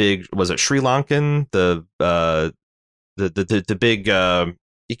the big, was it Sri Lankan? The big,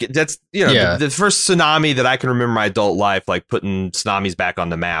 that's, the first tsunami that I can remember in my adult life, like putting tsunamis back on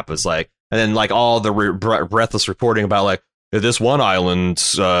the map was like, and then like all the breathless reporting about like, if this one island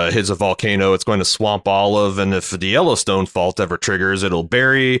hits a volcano, it's going to swamp Olive. And if the Yellowstone fault ever triggers, it'll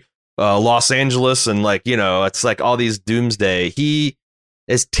bury Los Angeles. And like, it's like all these doomsday. He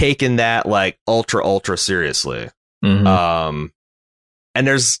has taken that like ultra seriously. And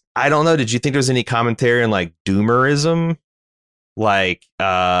there's, I don't know, did you think there's any commentary on like doomerism? Like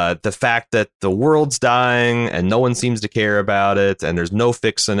the fact that the world's dying and no one seems to care about it and there's no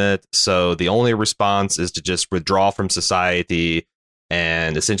fixing it. So the only response is to just withdraw from society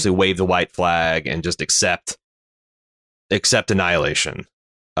and essentially wave the white flag and just accept annihilation.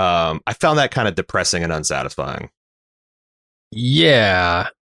 I found that kind of depressing and unsatisfying. Yeah.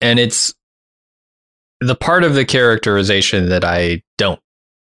 And it's the part of the characterization that I don't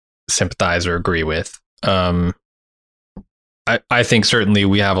sympathize or agree with. I think certainly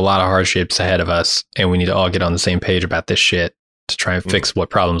we have a lot of hardships ahead of us and we need to all get on the same page about this shit to try and fix what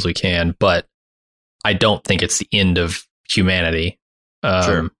problems we can. But I don't think it's the end of humanity.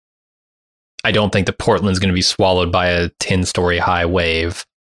 Sure. I don't think that Portland's going to be swallowed by a 10-story high wave.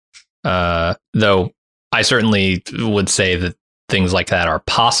 Though I certainly would say that things like that are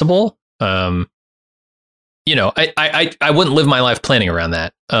possible. I wouldn't live my life planning around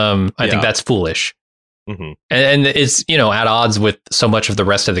that. I think that's foolish. And it's, at odds with so much of the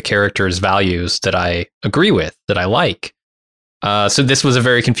rest of the character's values that I agree with, that I like. So this was a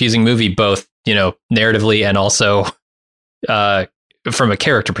very confusing movie, both, narratively and also from a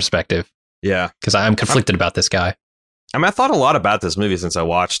character perspective. Yeah. Because I'm conflicted about this guy. I mean, I thought a lot about this movie since I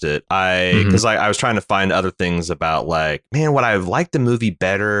watched it. Because I was trying to find other things about like, man, would I have liked the movie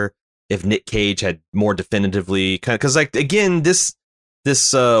better if Nick Cage had more definitively, because like, again, this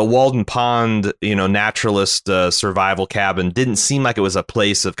this Walden Pond, naturalist survival cabin didn't seem like it was a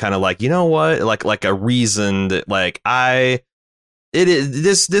place of kind of like, you know what, like a reason that like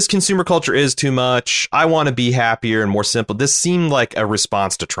this consumer culture is too much. I want to be happier and more simple. This seemed like a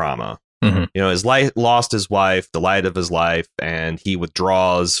response to trauma. Mm-hmm. His life lost his wife, the light of his life, and he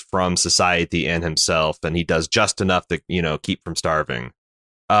withdraws from society and himself, and he does just enough to keep from starving.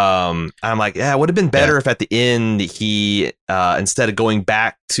 I'm like, yeah, it would have been better if at the end he instead of going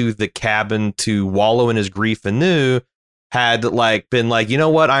back to the cabin to wallow in his grief anew, had like been like, you know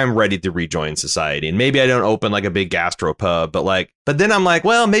what, I'm ready to rejoin society, and maybe I don't open like a big gastropub, but then I'm like,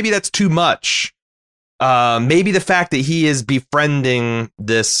 well, maybe that's too much. Maybe the fact that he is befriending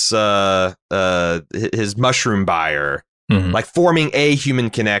this his mushroom buyer, like forming a human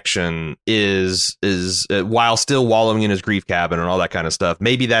connection is while still wallowing in his grief cabin and all that kind of stuff.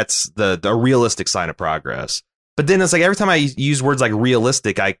 Maybe that's the realistic sign of progress. But then it's like every time I use words like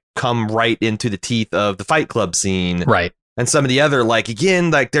realistic, I come right into the teeth of the Fight Club scene, right? And some of the other, like, again,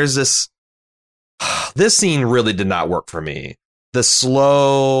 like there's this scene really did not work for me. The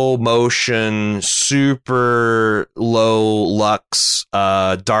slow motion, super low lux,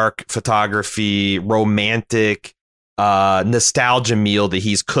 dark photography, romantic, nostalgia meal that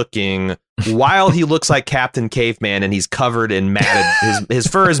he's cooking while he looks like Captain Caveman and he's covered in matted, his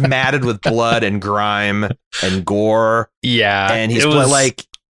fur is matted with blood and grime and gore. Yeah. And he's like,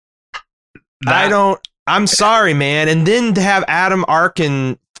 I'm sorry, man. And then to have Adam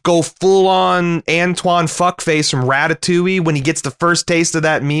Arkin go full on Antoine fuckface from Ratatouille when he gets the first taste of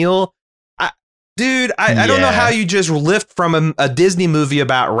that meal. I don't know how you just lift from a Disney movie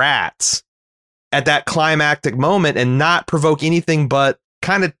about rats at that climactic moment and not provoke anything but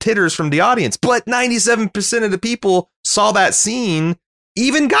kind of titters from the audience. But 97% of the people saw that scene,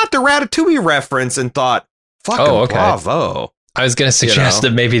 even got the Ratatouille reference and thought, fucking bravo. I was going to suggest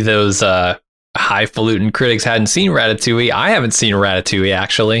that maybe those highfalutin critics hadn't seen Ratatouille. I haven't seen Ratatouille,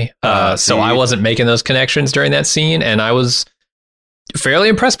 actually. So I wasn't making those connections during that scene, and I was fairly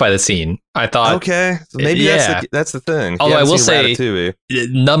impressed by the scene. I thought, okay, maybe that's the thing. Although I will say,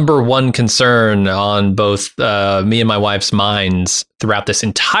 number one concern on both me and my wife's minds throughout this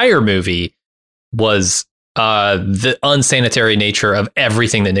entire movie was the unsanitary nature of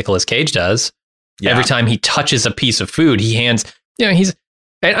everything that Nicolas Cage does. Yeah. Every time he touches a piece of food, he hands,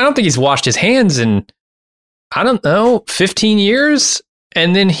 I don't think he's washed his hands in, 15 years.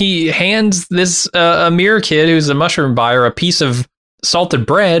 And then he hands this Amir kid, who's a mushroom buyer, a piece of salted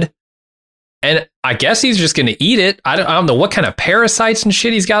bread. And I guess he's just going to eat it. I don't know what kind of parasites and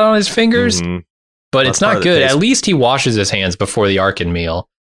shit he's got on his fingers, but it's not good. At least he washes his hands before the Arkin meal.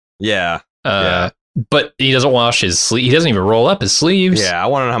 Yeah. But he doesn't wash his sleeve. He doesn't even roll up his sleeves. Yeah. I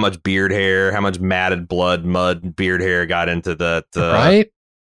want to know how much beard hair, how much matted blood, mud, beard hair got into the right?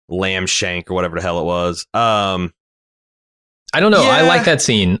 lamb shank or whatever the hell it was. I don't know. Yeah. I like that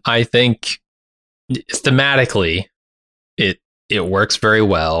scene. I think thematically it works very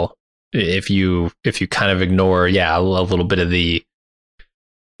well. If you kind of ignore, a little bit of the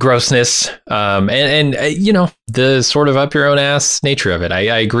grossness, and the sort of up your own ass nature of it. I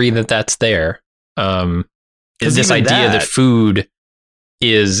agree that that's there. This idea that food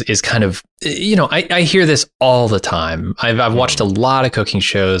is kind of, I hear this all the time. I've watched a lot of cooking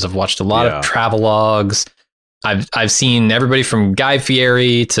shows. I've watched a lot of travelogues. I've seen everybody from Guy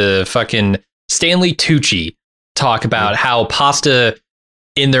Fieri to fucking Stanley Tucci talk about how pasta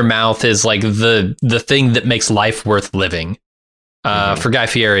in their mouth is like the thing that makes life worth living. For Guy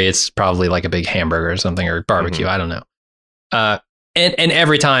Fieri, it's probably like a big hamburger or something, or barbecue. I don't know. And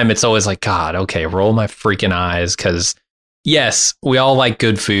every time it's always like, God, okay, roll my freaking eyes. Because yes, we all like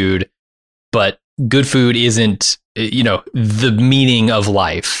good food, but good food isn't, the meaning of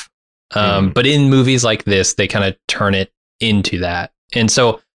life. But in movies like this, they kind of turn it into that. And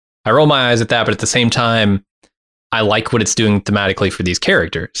so I roll my eyes at that, but at the same time, I like what it's doing thematically for these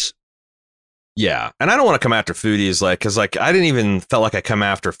characters. Yeah. And I don't want to come after foodies, because I didn't even felt like I come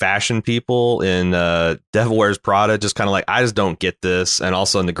after fashion people in Devil Wears Prada, just kind of like, I just don't get this. And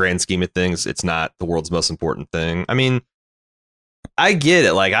also in the grand scheme of things, it's not the world's most important thing. I mean, I get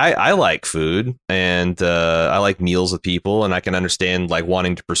it. Like, I like food, and I like meals with people, and I can understand like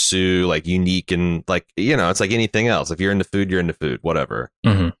wanting to pursue like unique and like, it's like anything else. If you're into food, you're into food, whatever.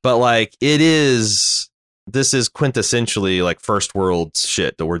 But like this is quintessentially like first world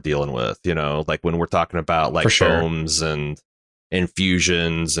shit that we're dealing with, like when we're talking about like foams and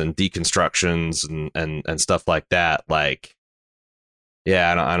infusions and deconstructions and stuff like that. Like,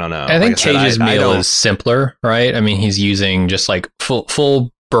 yeah, I don't know. I think Cage's meal is simpler, right? I mean, he's using just like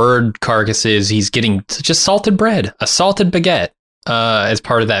full bird carcasses. He's getting just salted bread, a salted baguette. as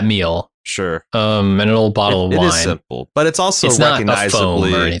part of that meal. Sure. And an old bottle of wine. It is simple, but it's also it's not a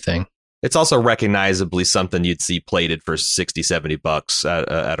recognizably foam or anything. It's also recognizably something you'd see plated for $60-$70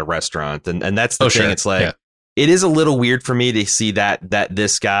 at a restaurant. And that's the thing. Sure. It's like, it is a little weird for me to see that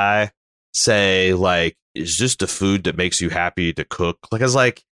this guy say, like, is this the food that makes you happy to cook?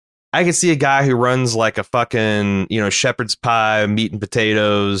 Like, I could see a guy who runs like a fucking, shepherd's pie, meat and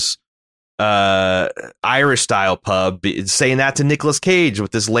potatoes, Irish style pub saying that to Nicolas Cage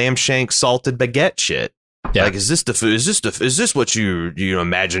with this lamb shank salted baguette shit. Yeah. Like, is this the food? Is this what you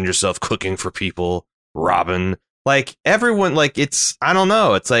imagine yourself cooking for people, Robin? Like, everyone, like, it's, I don't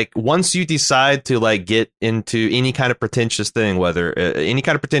know. It's like, once you decide to like get into any kind of pretentious thing, whether any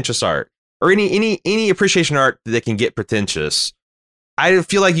kind of pretentious art or any appreciation art that can get pretentious, I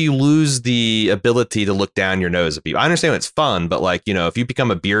feel like you lose the ability to look down your nose at people. I understand it's fun, but like, if you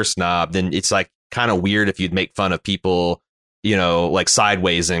become a beer snob, then it's like kind of weird if you'd make fun of people, like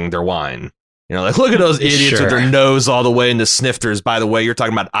sidewaysing their wine. Like, look at those idiots with their nose all the way into snifters. By the way, you're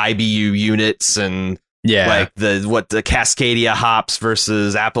talking about IBU units and like the Cascadia hops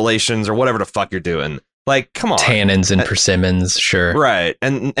versus Appalachians or whatever the fuck you're doing. Like, come on. Tannins and persimmons. Sure. Right.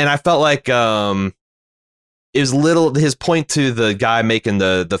 And I felt like it was his point to the guy making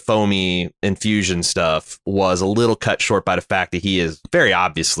the foamy infusion stuff was a little cut short by the fact that he is very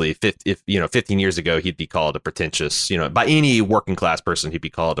obviously 15 years ago, he'd be called a pretentious, by any working class person, he'd be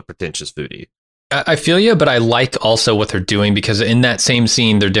called a pretentious foodie. I feel you, but I like also what they're doing because in that same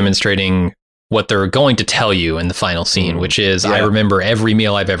scene, they're demonstrating what they're going to tell you in the final scene, which is I remember every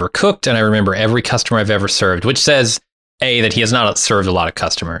meal I've ever cooked and I remember every customer I've ever served, which says that he has not served a lot of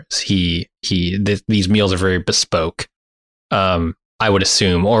customers. These meals are very bespoke. I would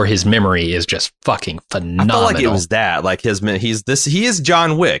assume, or his memory is just fucking phenomenal. I felt like it was that, like he is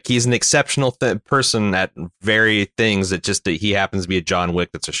John Wick. He's an exceptional person at very things that he happens to be a John Wick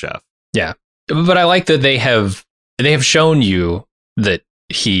that's a chef. Yeah. But I like that they have shown you that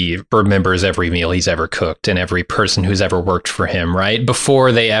he remembers every meal he's ever cooked and every person who's ever worked for him, right?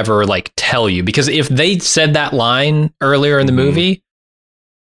 Before they ever like tell you, because if they said that line earlier in the movie,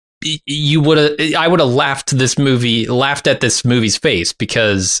 I would have laughed at this movie's face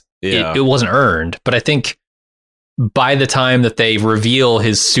because it wasn't earned. But I think by the time that they reveal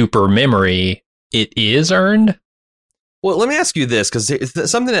his super memory, it is earned. Well, let me ask you this, because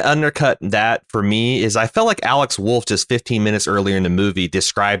something that undercut that for me is I felt like Alex Wolff just 15 minutes earlier in the movie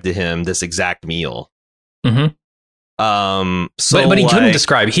described to him this exact meal. Mm-hmm. But he couldn't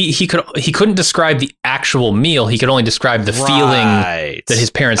describe. He couldn't describe the actual meal. He could only describe the feeling that his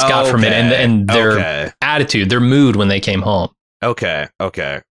parents got from it and their attitude, their mood when they came home. Okay.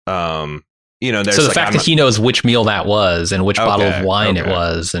 There's so the fact that he knows which meal that was and which bottle of wine it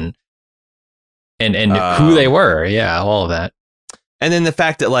was and who they were. Yeah, all of that. And then the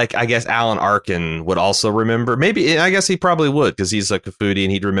fact that, like, I guess Alan Arkin would also remember, maybe, I guess he probably would, because he's like a foodie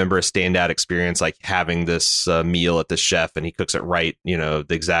and he'd remember a standout experience, like having this meal at the chef and he cooks it right, the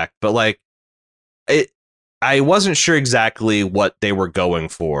exact. But like, I wasn't sure exactly what they were going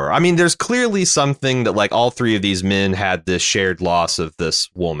for. I mean, there's clearly something that, like, all three of these men had this shared loss of this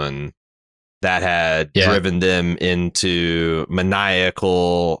woman that had driven them into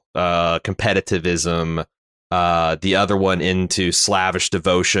maniacal competitivism. The other one into slavish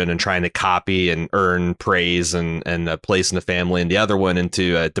devotion and trying to copy and earn praise and a place in the family, and the other one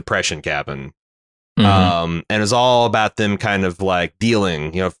into a depression cabin. And it's all about them kind of like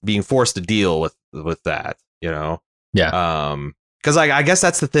dealing, being forced to deal with that, Yeah. Because I guess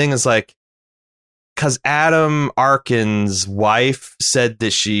that's the thing is like, because Adam Arkin's wife said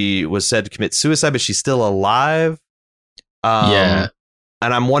that she was said to commit suicide, but she's still alive. And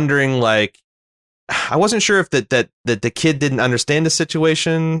I'm wondering, like, I wasn't sure if that the kid didn't understand the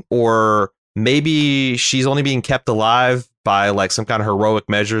situation, or maybe she's only being kept alive by like some kind of heroic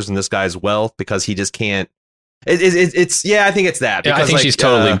measures in this guy's wealth because he just can't. I think it's that. Because, I think she's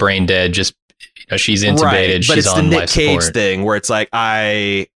totally brain dead. Just she's intubated. Right, but she's it's on the Nick life Cage support thing where it's like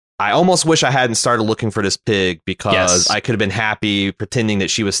I almost wish I hadn't started looking for this pig because I could have been happy pretending that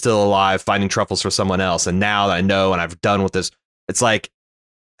she was still alive, finding truffles for someone else. And now that I know and I've done with this, it's like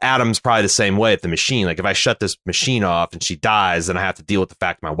Adam's probably the same way at the machine. Like if I shut this machine off and she dies, then I have to deal with the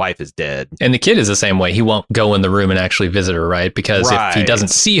fact my wife is dead. And the kid is the same way. He won't go in the room and actually visit her, right? Because if he doesn't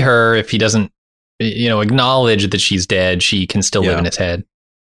see her, if he doesn't, acknowledge that she's dead, she can still live in his head.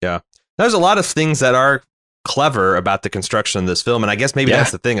 Yeah. There's a lot of things that are clever about the construction of this film. And I guess maybe that's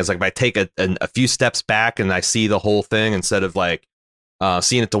the thing. Is like if I take a few steps back and I see the whole thing instead of like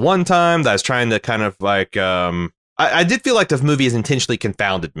seeing it the one time that I was trying to kind of like, I did feel like the movie has intentionally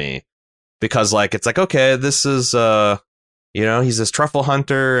confounded me because like, it's like, okay, this is You know, he's this truffle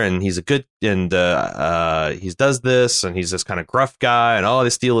hunter, and he's a good, and he does this, and he's this kind of gruff guy, and they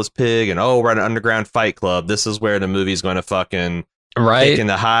steal his pig, and we're at an underground fight club. This is where the movie's going to fucking kick in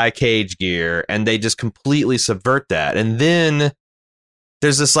the high cage gear, and they just completely subvert that. And then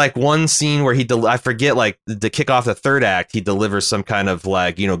there's this like one scene where I forget, like to kick off the third act, he delivers some kind of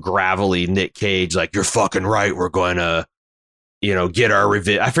like, you know, gravelly Nick Cage, like, you're fucking right, we're going to, you know, get our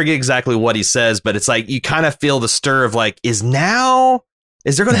revenge. I forget exactly what he says, but it's like you kind of feel the stir of like, is there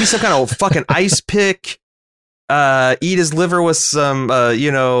going to be some kind of fucking ice pick, eat his liver with some,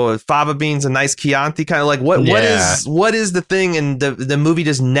 you know, fava beans and nice Chianti, kind of like what is the thing? And the movie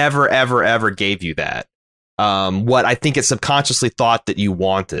just never, ever, ever gave you that. What I think it subconsciously thought that you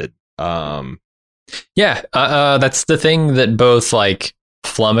wanted. That's the thing that both like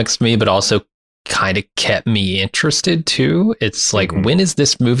flummoxed me, but also kind of kept me interested too. It's like, when is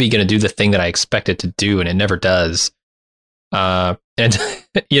this movie going to do the thing that I expect it to do? And it never does. And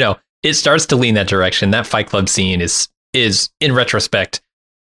you know, it starts to lean that direction. That Fight Club scene is in retrospect,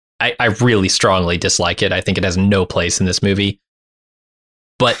 I really strongly dislike it. I think it has no place in this movie.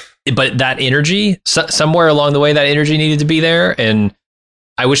 But that energy, somewhere along the way, that energy needed to be there, and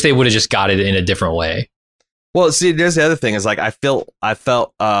I wish they would have just got it in a different way. Well, see, there's the other thing is like I felt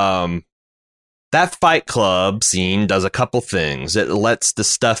that Fight Club scene does a couple things. It lets the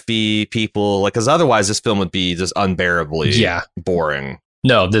stuffy people, like, because otherwise this film would be just unbearably boring.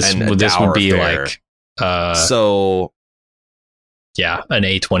 No, this would be affair. Like an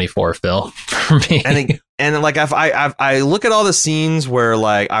A24 film for me. And like I look at all the scenes where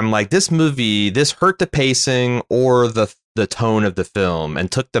like I'm like, this movie, this hurt the pacing or the tone of the film and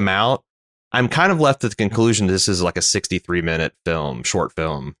took them out. I'm kind of left with the conclusion this is like a 63-minute short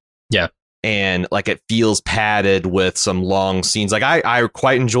film. Yeah. And like it feels padded with some long scenes. Like I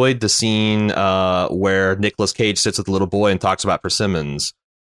quite enjoyed the scene where Nicolas Cage sits with the little boy and talks about persimmons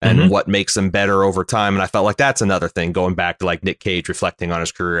and what makes them better over time. And I felt like that's another thing going back to like Nick Cage reflecting on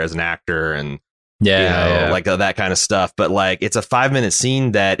his career as an actor and like that kind of stuff. But like it's a 5-minute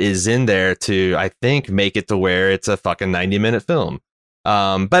scene that is in there to, I think, make it to where it's a fucking 90-minute film.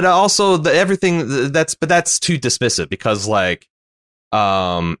 But also that's too dismissive because like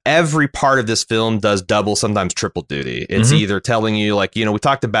every part of this film does double, sometimes triple duty. It's either telling you like, you know, we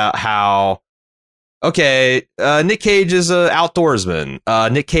talked about how, okay, Nick Cage is an outdoorsman.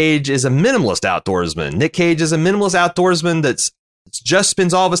 Nick Cage is a minimalist outdoorsman. Nick Cage is a minimalist outdoorsman that's just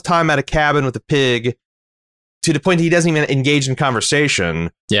spends all of his time at a cabin with a pig to the point he doesn't even engage in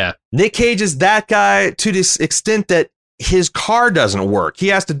conversation. Yeah. Nick Cage is that guy to this extent that his car doesn't work. He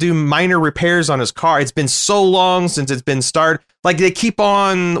has to do minor repairs on his car. It's been so long since it's been started. Like they keep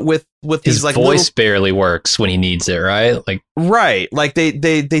on with his these like voice barely works when he needs it, right? Like Like they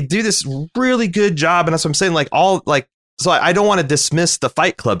do this really good job, and that's what I'm saying. Like all like, so I don't want to dismiss the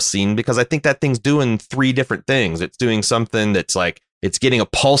Fight Club scene because I think that thing's doing 3 different things. It's doing something that's like it's getting a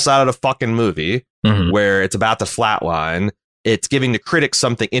pulse out of the fucking movie where it's about to flatline. It's giving the critics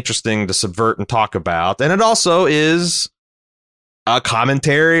something interesting to subvert and talk about, and it also is a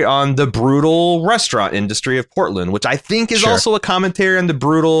commentary on the brutal restaurant industry of Portland, which I think is also a commentary on the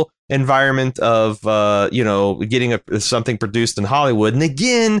brutal environment of, you know, getting something produced in Hollywood. And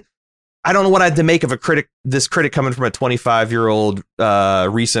again, I don't know what I had to make of this critic coming from a 25-year-old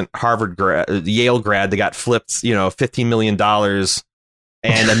recent Yale grad that got flipped, you know, $15 million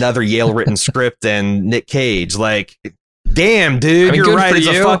and another Yale written script and Nick Cage. Like, damn, dude, I mean, you're right. It's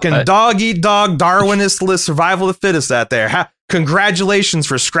a fucking dog-eat-dog, Darwinist survival of the fittest out there. Congratulations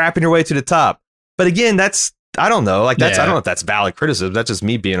for scrapping your way to the top. But again, I don't know. Like I don't know if that's valid criticism. That's just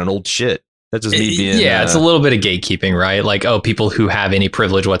me being an old shit. That's just me being. Yeah, it's a little bit of gatekeeping, right? Like, people who have any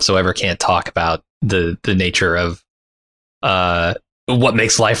privilege whatsoever can't talk about the nature of what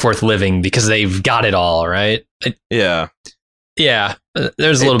makes life worth living because they've got it all, right? Yeah.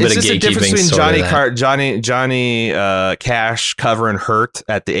 There's a little bit of gatekeeping. It's just a difference between Johnny Cash covering Hurt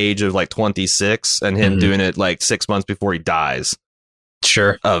at the age of like 26 and him doing it like 6 months before he dies.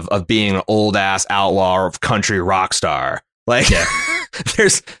 Sure. Of being an old ass outlaw of country rock star. Like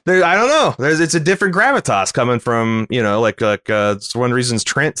there's I don't know. It's a different gravitas coming from, you know, like it's one of the reasons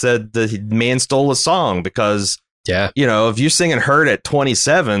Trent said the man stole a song because you know, if you're singing Hurt at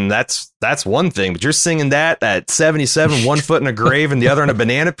 27, that's one thing, but you're singing that at 77, 1 foot in a grave and the other in a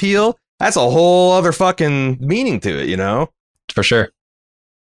banana peel. That's a whole other fucking meaning to it, you know? For sure.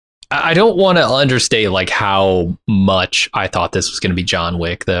 I don't want to understate like how much I thought this was going to be John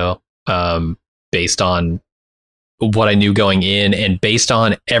Wick, though, based on what I knew going in and based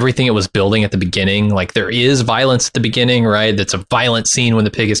on everything it was building at the beginning. Like there is violence at the beginning, right? That's a violent scene when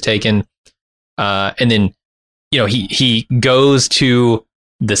the pig is taken. And then he goes to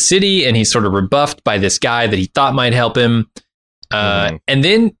the city and he's sort of rebuffed by this guy that he thought might help him. And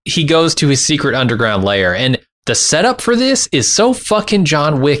then he goes to his secret underground lair. And the setup for this is so fucking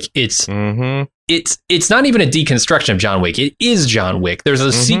John Wick. It's not even a deconstruction of John Wick. It is John Wick. There's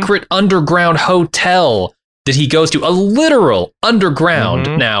a secret underground hotel that he goes to, a literal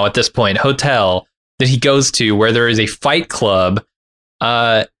underground now at this point hotel that he goes to where there is a fight club.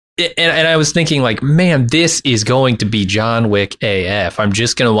 And I was thinking like, man, this is going to be John Wick AF. I'm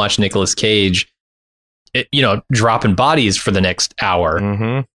just going to watch Nicolas Cage, dropping bodies for the next hour.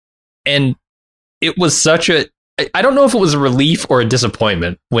 And it was I don't know if it was a relief or a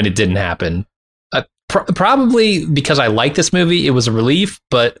disappointment when it didn't happen. Probably because I like this movie, it was a relief,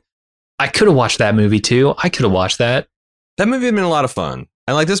 but I could have watched that movie too. I could have watched that. That movie had been a lot of fun.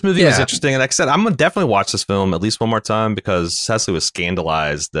 And like this movie was interesting. And like I said, I'm going to definitely watch this film at least one more time because Cecily was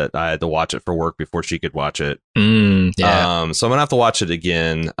scandalized that I had to watch it for work before she could watch it. So I'm going to have to watch it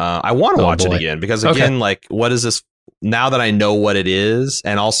again. I want to watch it again because again, like what is this? Now that I know what it is,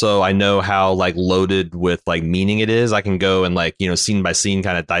 and also I know how like loaded with like meaning it is, I can go and like, scene by scene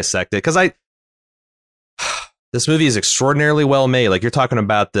kind of dissect it. Cause this movie is extraordinarily well made. Like you're talking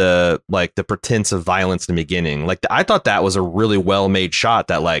about the pretense of violence in the beginning. Like I thought that was a really well made shot,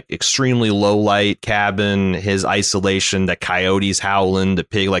 that like extremely low light cabin, his isolation, the coyotes howling, the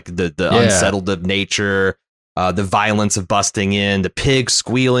pig, like the unsettled of nature, the violence of busting in, the pig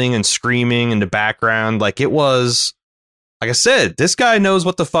squealing and screaming in the background. Like it was, like I said, this guy knows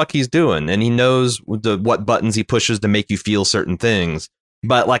what the fuck he's doing, and he knows what buttons he pushes to make you feel certain things.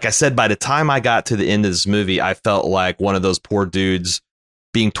 But like I said, by the time I got to the end of this movie, I felt like one of those poor dudes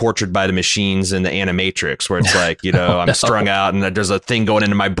being tortured by the machines in the Animatrix, where it's like, I'm strung out and there's a thing going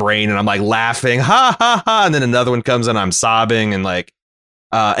into my brain and I'm like laughing, ha ha ha. And then another one comes and I'm sobbing and like,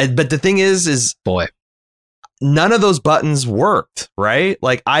 but the thing is boy, none of those buttons worked, right?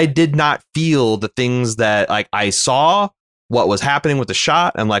 Like I did not feel the things that like I saw what was happening with the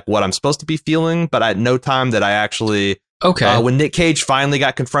shot and like what I'm supposed to be feeling. But at no time that I actually, when Nick Cage finally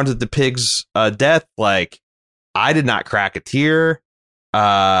got confronted the pig's death, like I did not crack a tear.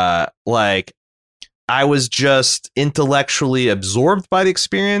 Like I was just intellectually absorbed by the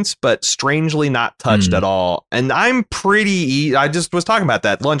experience, but strangely not touched at all. And I'm I just was talking about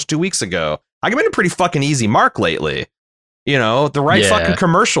that lunch 2 weeks ago. I've been a pretty fucking easy mark lately. The right fucking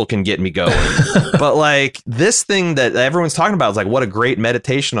commercial can get me going. But like this thing that everyone's talking about is like, what a great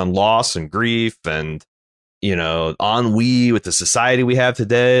meditation on loss and grief and, ennui with the society we have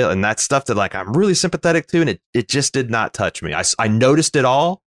today. And that stuff that like, I'm really sympathetic to. And it just did not touch me. I noticed it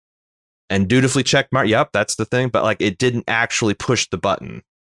all and dutifully checked mark. Yep, that's the thing. But like, it didn't actually push the button.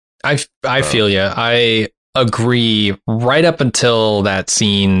 I feel you. I agree right up until that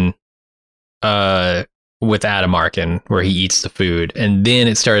scene with Adam Arkin where he eats the food. And then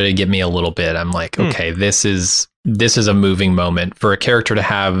it started to get me a little bit. I'm like, okay, this is a moving moment for a character to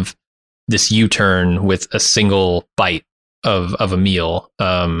have this U-turn with a single bite of a meal.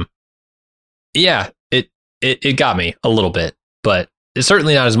 It got me a little bit, but it's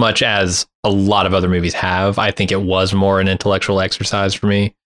certainly not as much as a lot of other movies have. I think it was more an intellectual exercise for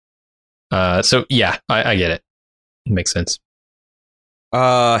me. So yeah, I get it. It makes sense.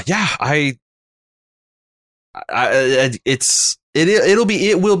 It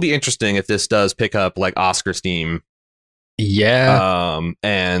will be interesting if this does pick up like Oscar steam. Yeah.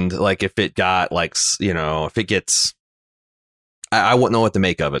 And like if it got like, if it gets, I wouldn't know what to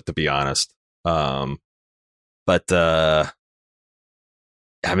make of it, to be honest. But I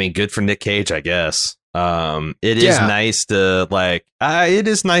mean, good for Nick Cage, I guess. It is nice to like, it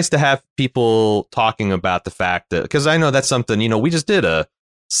is nice to have people talking about the fact that, because I know that's something, we just did a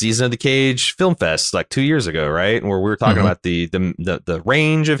Season of the Cage Film Fest like 2 years ago, right? Where we were talking about the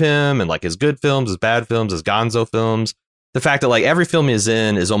range of him and like his good films, his bad films, his gonzo films. The fact that like every film he's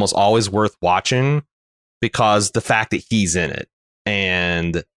in is almost always worth watching because the fact that he's in it.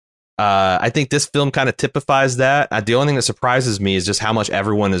 And I think this film kind of typifies that. The only thing that surprises me is just how much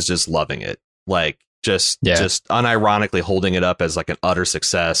everyone is just loving it. Like just unironically holding it up as like an utter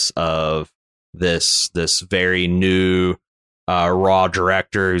success of this very new raw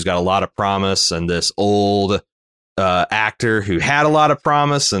director who's got a lot of promise, and this old actor who had a lot of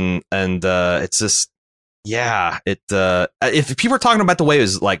promise, and it's just if people are talking about the way it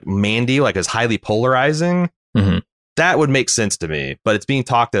was like Mandy, like is highly polarizing, that would make sense to me. But it's being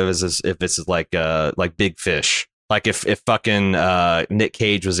talked of as if it's like Big Fish, like if fucking Nick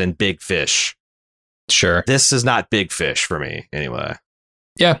Cage was in Big Fish. Sure, this is not Big Fish for me anyway.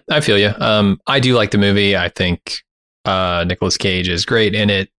 Yeah, I feel you. I do like the movie. I think Nicolas Cage is great in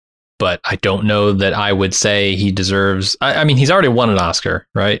it, but I don't know that I would say he deserves. I mean, he's already won an Oscar,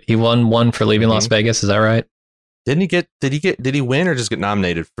 right? He won one for Leaving Las Vegas. Is that right? Did he win or just get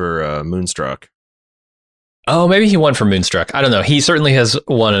nominated for Moonstruck? Oh, maybe he won for Moonstruck. I don't know. He certainly has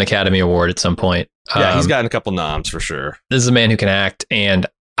won an Academy Award at some point. Yeah, he's gotten a couple noms for sure. This is a man who can act, and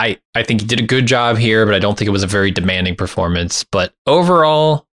I think he did a good job here, but I don't think it was a very demanding performance. But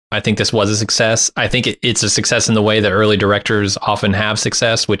overall, I think this was a success. I think it's a success in the way that early directors often have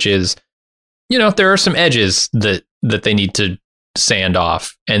success, which is, there are some edges that they need to sand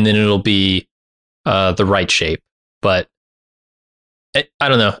off, and then it'll be the right shape. But I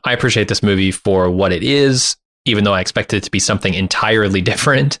don't know. I appreciate this movie for what it is, even though I expected it to be something entirely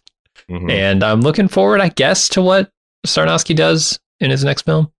different. Mm-hmm. And I'm looking forward, I guess, to what Sarnowski does in his next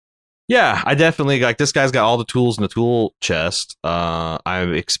film. Yeah, I definitely this guy's got all the tools in the tool chest. I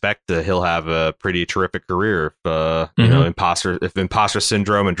expect that he'll have a pretty terrific career if imposter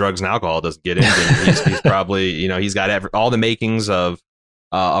syndrome and drugs and alcohol doesn't get in. Then he's probably, he's got all the makings of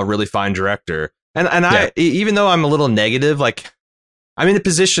a really fine director. And I, even though I'm a little negative, I'm in a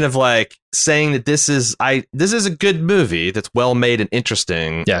position of saying that this is a good movie that's well made and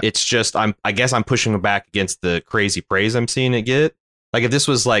interesting. Yeah. It's just I guess I'm pushing back against the crazy praise I'm seeing it get. If this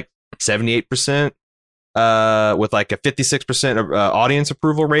was 78% with a 56% audience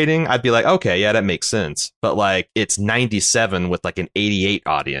approval rating, I'd be okay, yeah, that makes sense. But it's 97 with an 88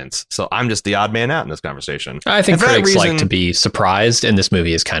 audience. So I'm just the odd man out in this conversation. I think critics like to be surprised, and this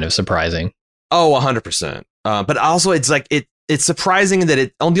movie is kind of surprising. Oh, 100%. But also it's it's surprising that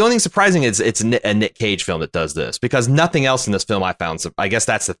the only thing surprising is it's a Nick Cage film that does this, because nothing else in this film I found. I guess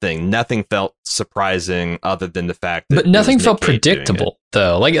that's the thing. Nothing felt surprising other than the fact that. But nothing felt predictable,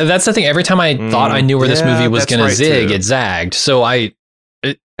 though. That's the thing. Every time I thought I knew where this movie was going to zig, it zagged. So and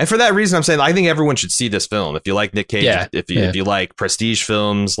for that reason, I'm saying I think everyone should see this film. If you like Nick Cage, if you like prestige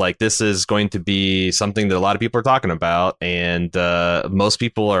films, this is going to be something that a lot of people are talking about, and most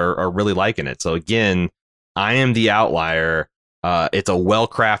people are really liking it. So again, I am the outlier. It's a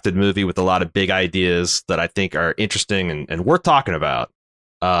well-crafted movie with a lot of big ideas that I think are interesting and worth talking about.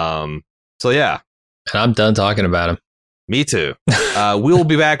 So yeah. And I'm done talking about him. Me too. We'll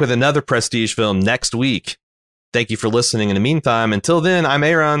be back with another prestige film next week. Thank you for listening. In the meantime, until then, I'm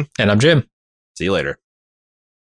Aaron. And I'm Jim. See you later.